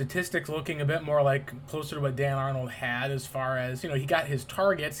statistics looking a bit more like closer to what Dan Arnold had as far as, he got his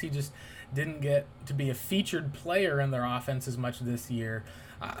targets, he just didn't get to be a featured player in their offense as much this year.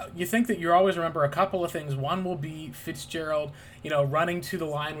 You think that you always remember a couple of things. One will be Fitzgerald, running to the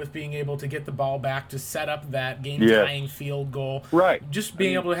line with being able to get the ball back to set up that game-tying field goal. Right. Just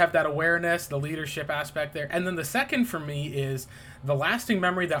being able to have that awareness, the leadership aspect there. And then the second for me is the lasting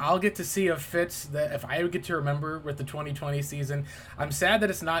memory that I'll get to see of Fitz, that if I would get to remember with the 2020 season, I'm sad that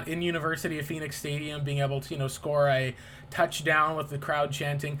it's not in University of Phoenix Stadium, being able to score a touchdown with the crowd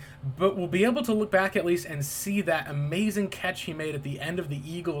chanting, but we'll be able to look back at least and see that amazing catch he made at the end of the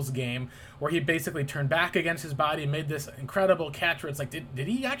Eagles game, where he basically turned back against his body and made this incredible catch where it's like, did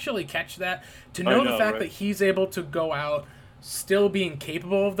he actually catch that? To know the fact that he's able to go out still being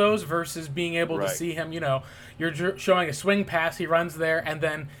capable of those versus being able to see him, you're showing a swing pass, he runs there, and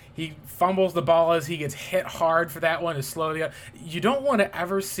then he fumbles the ball as he gets hit hard for that one, is slowly up. You don't want to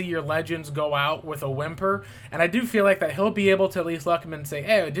ever see your legends go out with a whimper, and I do feel like that he'll be able to at least look him and say,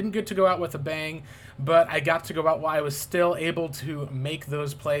 hey, I didn't get to go out with a bang, but I got to go out while I was still able to make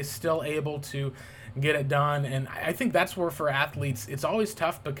those plays, still able to get it done. And I think that's where, for athletes, it's always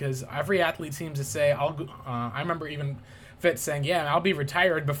tough, because every athlete seems to say, I remember even Fitz saying, yeah, I'll be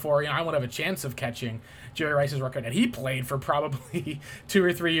retired before I won't have a chance of catching Jerry Rice's record. And he played for probably 2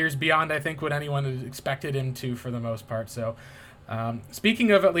 or 3 years beyond, I think, what anyone had expected him to, for the most part. So speaking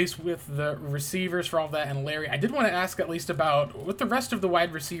of, at least with the receivers for all that, and Larry, I did want to ask at least about with the rest of the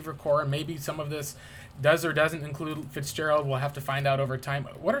wide receiver core, and maybe some of this does or doesn't include Fitzgerald. We'll have to find out over time.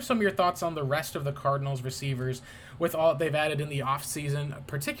 What are some of your thoughts on the rest of the Cardinals receivers with all they've added in the offseason,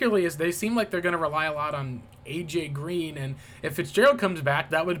 particularly as they seem like they're going to rely a lot on A.J. Green, and if Fitzgerald comes back,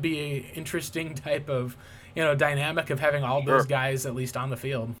 that would be an interesting type of dynamic of having all those guys at least on the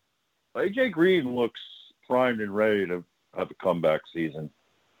field. A.J. Green looks primed and ready to have a comeback season.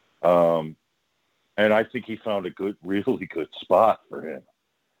 And I think he found a really good spot for him.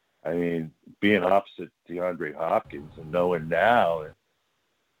 I mean, being opposite DeAndre Hopkins and knowing now that,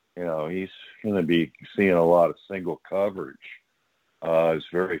 he's going to be seeing a lot of single coverage is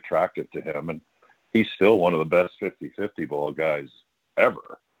very attractive to him. And he's still one of the best 50-50 ball guys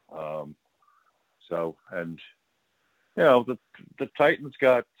ever. The Titans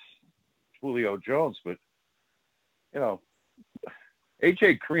got Julio Jones, but,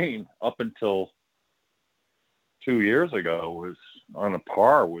 A.J. Green up until 2 years ago was on a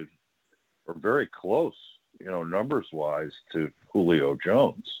par with, or very close, numbers-wise, to Julio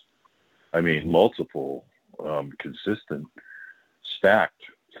Jones. I mean, multiple, consistent, stacked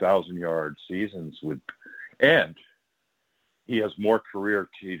 1,000-yard seasons and he has more career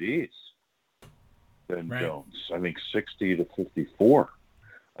TDs than Jones. I think 60 to 54,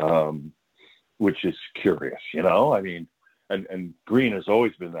 which is curious, I mean, and Green has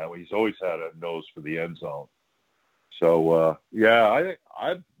always been that way. He's always had a nose for the end zone. So,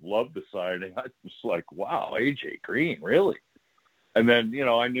 I loved the signing. I was like, wow, A.J. Green, really? And then,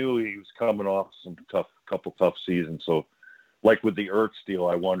 I knew he was coming off some couple tough seasons. So, like with the Ertz deal,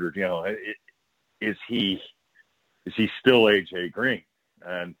 I wondered, is he still A.J. Green?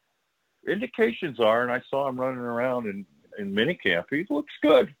 And indications are, and I saw him running around in minicamp, he looks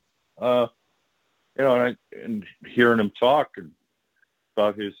good. And hearing him talk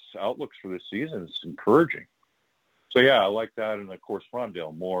about his outlooks for this season is encouraging. So, I like that. And, of course,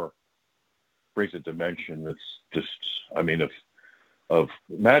 Rondale Moore brings a dimension that's just, I mean,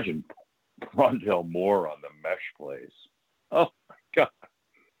 imagine Rondale Moore on the mesh plays. Oh, my God.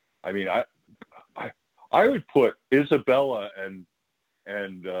 I mean, I would put Isabella and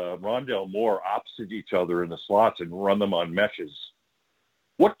Rondale Moore opposite each other in the slots and run them on meshes.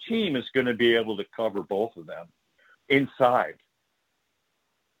 What team is going to be able to cover both of them inside?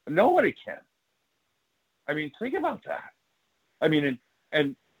 Nobody can. I mean, think about that. I mean,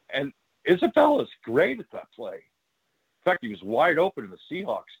 and Isabella's great at that play. In fact, he was wide open in the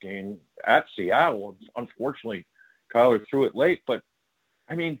Seahawks game at Seattle. Unfortunately, Kyler threw it late. But,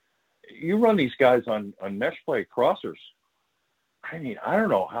 I mean, you run these guys on mesh play crossers. I mean, I don't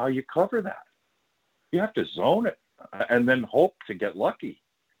know how you cover that. You have to zone it and then hope to get lucky.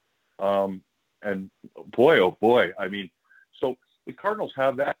 And boy, oh boy, I mean, so the Cardinals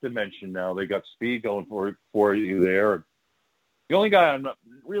have that dimension now. They got speed going for you there. The only guy I'm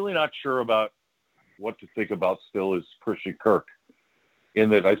really not sure about what to think about still is Christian Kirk,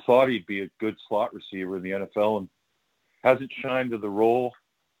 in that I thought he'd be a good slot receiver in the NFL and hasn't shined to the role.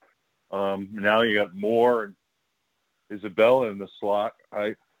 Now you got Moore and Isabella in the slot.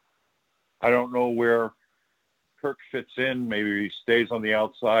 I don't know where Kirk fits in. Maybe he stays on the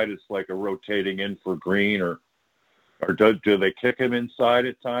outside. It's like a rotating in for Green, or do they kick him inside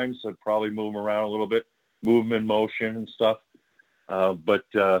at times? So probably move him around a little bit, move him in motion and stuff. But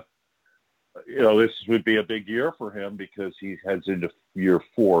this would be a big year for him because he heads into year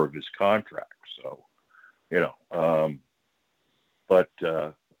 4 of his contract. So,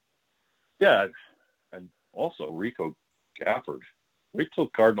 and also Rico Gafford. Wait till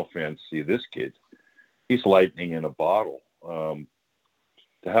Cardinal fans see this kid. He's lightning in a bottle. To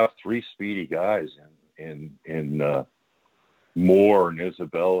have three speedy guys in Moore and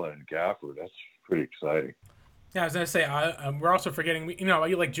Isabella and Gafford, that's pretty exciting. Yeah, I was going to say, we're also forgetting, like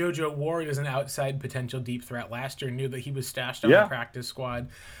JoJo Ward is an outside potential deep threat. Last year knew that he was stashed on the practice squad.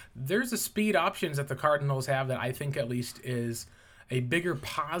 There's a speed options that the Cardinals have that I think at least is a bigger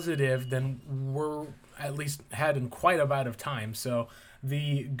positive than we're at least had in quite a bit of time. So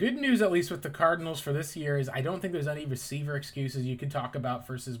the good news, at least with the Cardinals for this year, is I don't think there's any receiver excuses you could talk about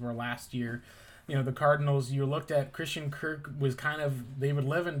versus where last year, the Cardinals, you looked at Christian Kirk was they would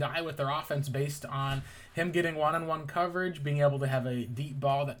live and die with their offense based on him getting one-on-one coverage, being able to have a deep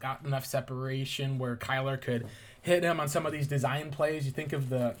ball that got enough separation where Kyler could hit him on some of these design plays. You think of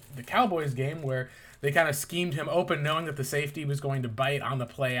the Cowboys game where they kind of schemed him open knowing that the safety was going to bite on the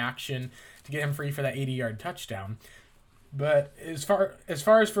play action to get him free for that 80-yard touchdown. But as far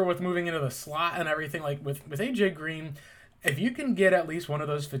as for with moving into the slot and everything, like with AJ Green, if you can get at least one of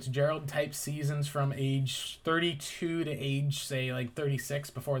those Fitzgerald-type seasons from age 32 to age, say, like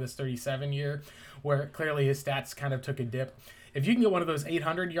 36 before this 37 year, where clearly his stats kind of took a dip, if you can get one of those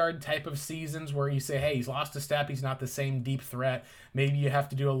 800-yard type of seasons where you say, hey, he's lost a step, he's not the same deep threat, maybe you have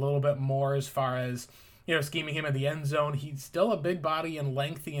to do a little bit more as far as, scheming him in the end zone. He's still a big body and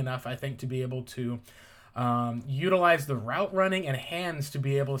lengthy enough, I think, to be able to utilize the route running and hands to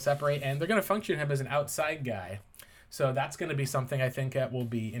be able to separate, and they're going to function him as an outside guy. So that's going to be something I think that will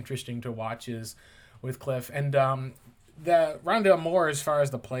be interesting to watch is with Cliff. And the Rondale Moore, as far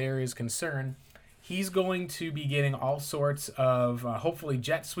as the player is concerned, he's going to be getting all sorts of hopefully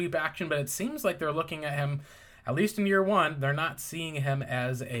jet sweep action, but it seems like they're looking at him, at least in year one, they're not seeing him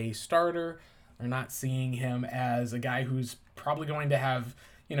as a starter. They're not seeing him as a guy who's probably going to have,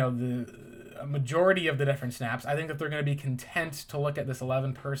 a majority of the different snaps. I think that they're going to be content to look at this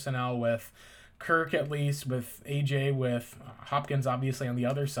 11 personnel with Kirk, at least, with AJ, with Hopkins obviously on the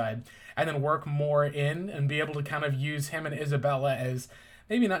other side, and then work more in and be able to kind of use him and Isabella as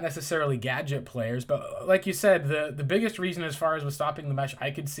maybe not necessarily gadget players, but like you said, the biggest reason as far as with stopping the mesh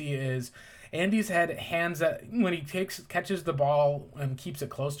I could see is Andy's had hands that when he catches the ball and keeps it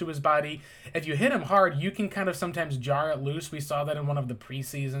close to his body, if you hit him hard, you can kind of sometimes jar it loose. We saw that in one of the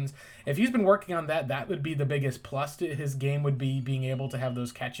preseasons. If he's been working on that, that would be the biggest plus to his game, would be being able to have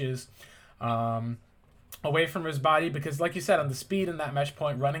those catches away from his body, because like you said, on the speed in that mesh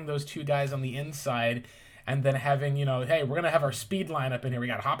point, running those two guys on the inside and then having, hey, we're going to have our speed lineup in here. We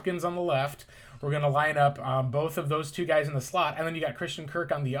got Hopkins on the left. We're going to line up both of those two guys in the slot, and then you got Christian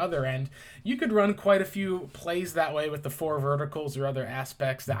Kirk on the other end. You could run quite a few plays that way with the four verticals or other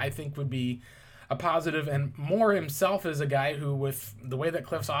aspects that I think would be a positive. And Moore himself is a guy who, with the way that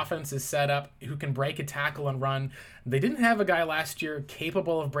Cliff's offense is set up, who can break a tackle and run. They didn't have a guy last year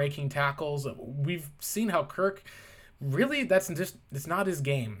capable of breaking tackles. We've seen how Kirk, really, it's not his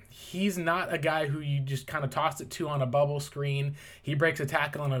game. He's not a guy who you just kind of toss it to on a bubble screen. He breaks a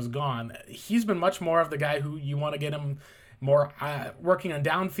tackle and is gone. He's been much more of the guy who you want to get him more working on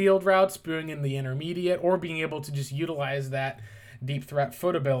downfield routes, being in the intermediate, or being able to just utilize that deep threat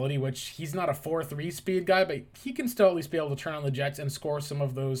foot ability, which he's not a 4.3 speed guy, but he can still at least be able to turn on the jets and score some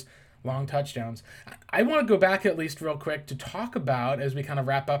of those long touchdowns. I want to go back at least real quick to talk about, as we kind of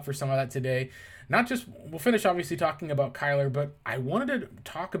wrap up for some of that today, not just, we'll finish obviously talking about Kyler, but I wanted to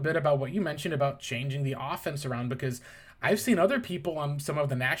talk a bit about what you mentioned about changing the offense around, because I've seen other people on some of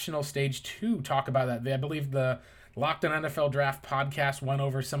the national stage too talk about that. I believe the Locked On NFL Draft podcast went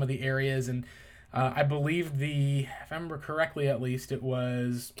over some of the areas, and I believe if I remember correctly, at least it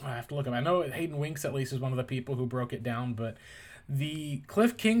was, I have to look up. I know Hayden Winks at least is one of the people who broke it down, but the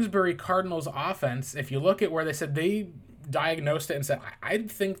Cliff Kingsbury Cardinals offense, if you look at where they said they diagnosed it and said, I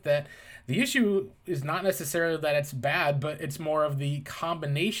think that the issue is not necessarily that it's bad, but it's more of the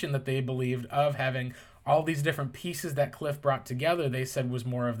combination that they believed of having all these different pieces that Cliff brought together, they said was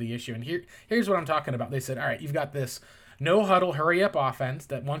more of the issue. And here's what I'm talking about. They said, all right, you've got this no huddle, hurry up offense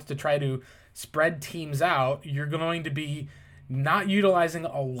that wants to try to spread teams out. You're going to be not utilizing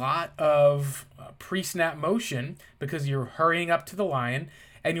a lot of pre-snap motion because you're hurrying up to the line,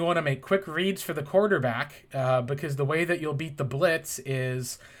 and you want to make quick reads for the quarterback because the way that you'll beat the blitz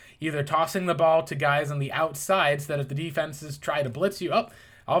is either tossing the ball to guys on the outside so that if the defenses try to blitz you up,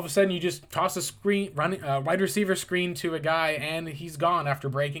 all of a sudden you just toss a wide receiver screen to a guy and he's gone after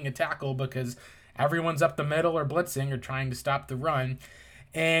breaking a tackle because everyone's up the middle or blitzing or trying to stop the run.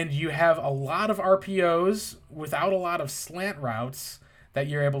 And you have a lot of RPOs without a lot of slant routes that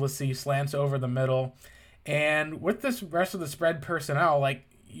you're able to see, slants over the middle. And with this rest of the spread personnel, like,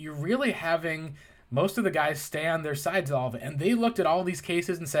 you're really having most of the guys stay on their sides of all of it. And they looked at all these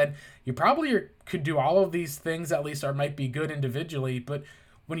cases and said, you probably could do all of these things at least, or might be good individually, but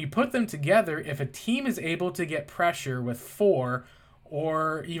when you put them together, if a team is able to get pressure with 4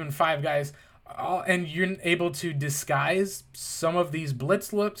 or even 5 guys, and you're able to disguise some of these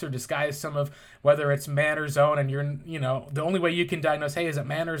blitz looks or disguise some of whether it's man or zone, and the only way you can diagnose, hey, is it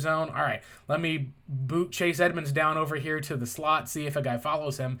man or zone? All right, let me boot Chase Edmonds down over here to the slot, see if a guy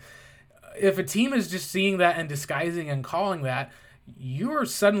follows him. If a team is just seeing that and disguising and calling that, you're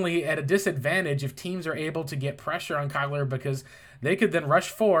suddenly at a disadvantage if teams are able to get pressure on Kyler, because they could then rush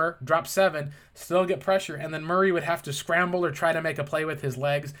 4, drop 7, still get pressure, and then Murray would have to scramble or try to make a play with his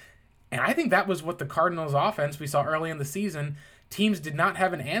legs. And I think that was what the Cardinals' offense we saw early in the season. Teams did not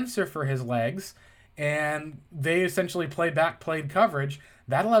have an answer for his legs, and they essentially played coverage.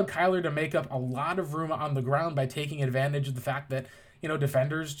 That allowed Kyler to make up a lot of room on the ground by taking advantage of the fact that,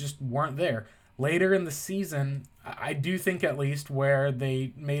 defenders just weren't there. Later in the season, I do think at least where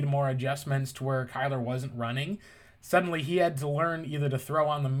they made more adjustments to where Kyler wasn't running, suddenly he had to learn either to throw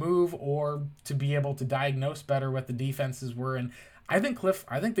on the move or to be able to diagnose better what the defenses were. And I think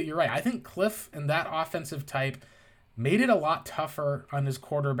that you're right. I think Cliff and that offensive type made it a lot tougher on his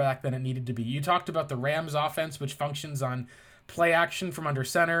quarterback than it needed to be. You talked about the Rams offense, which functions on play action from under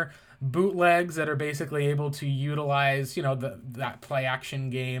center, bootlegs that are basically able to utilize, that play action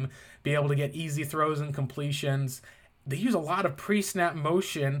game, be able to get easy throws and completions. They use a lot of pre-snap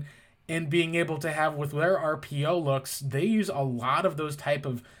motion, and being able to have with their RPO looks, they use a lot of those type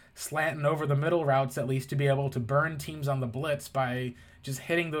of slant and over the middle routes, at least, to be able to burn teams on the blitz by just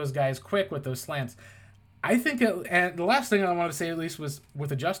hitting those guys quick with those slants. I think, and the last thing I want to say at least was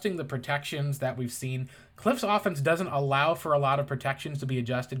with adjusting the protections that we've seen, Cliff's offense doesn't allow for a lot of protections to be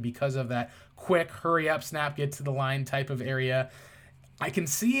adjusted because of that quick hurry up snap, get to the line type of area. I can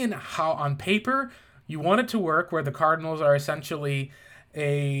see in how on paper you want it to work, where the Cardinals are essentially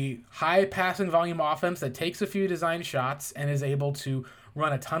a high passing volume offense that takes a few design shots and is able to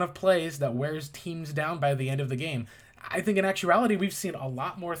run a ton of plays that wears teams down by the end of the game. I think in actuality, we've seen a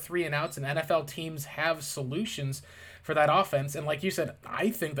lot more 3 and outs, and NFL teams have solutions for that offense. And like you said,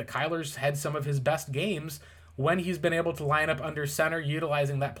 I think that Kyler's had some of his best games when he's been able to line up under center,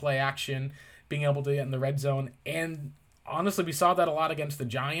 utilizing that play action, being able to get in the red zone. And honestly, we saw that a lot against the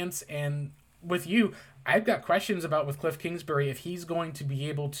Giants. And with you, I've got questions about with Cliff Kingsbury if he's going to be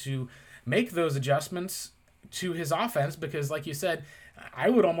able to make those adjustments to his offense, because like you said, I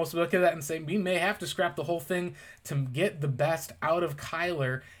would almost look at that and say we may have to scrap the whole thing to get the best out of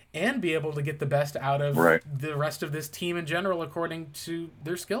Kyler and be able to get the best out of the rest of this team in general according to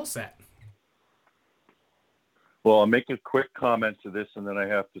their skill set. Well, I'll make a quick comment to this and then I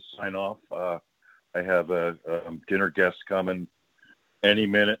have to sign off. I have a dinner guest coming any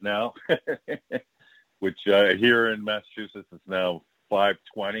minute now, which here in Massachusetts is now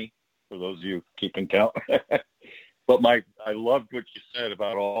 5:20 for those of you keeping count. But I loved what you said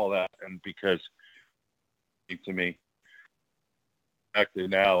about all that, and because to me, actually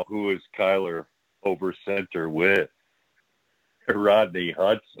now, who is Kyler over center with? Rodney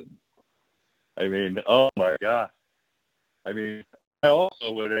Hudson. I mean, oh my God. I mean, I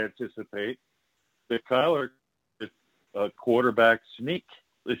also would anticipate that Kyler is a quarterback sneak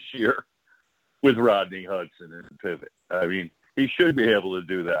this year with Rodney Hudson in the pivot. I mean, he should be able to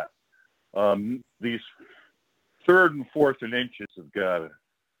do that. These 3rd and 4th and inches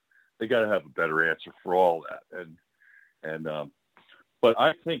they got to have a better answer for all that. But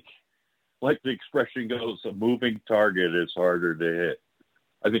I think, like the expression goes, a moving target is harder to hit.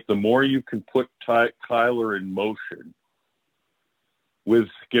 I think the more you can put Kyler in motion with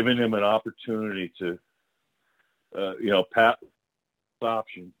giving him an opportunity to, pass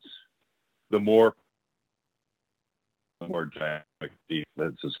options, the more dynamic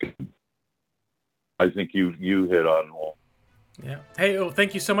defense is going to be. I think you hit on all. Yeah. Hey,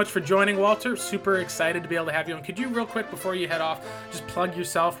 thank you so much for joining, Walter. Super excited to be able to have you on. Could you real quick before you head off, just plug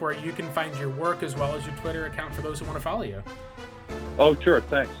yourself where you can find your work as well as your Twitter account for those who want to follow you? Oh, sure.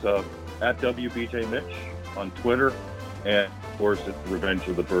 Thanks. At WBJ Mitch on Twitter, and of course at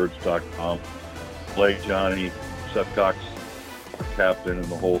revengeofthebirds.com. Blake, Johnny, Seth Cox, our captain, and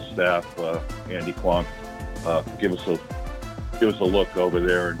the whole staff, Andy Kwong, give us a look over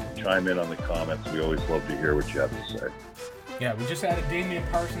there and chime in on the comments. We always love to hear what you have to say. Yeah, we just added Damian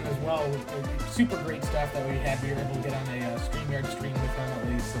Parson as well. Super great stuff that we had. We were able to get on a StreamYard stream with him, at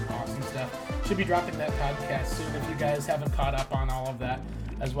least some awesome stuff. Should be dropping that podcast soon if you guys haven't caught up on all of that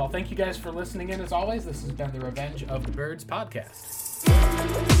as well. Thank you guys for listening in. As always, this has been the Revenge of the Birds podcast.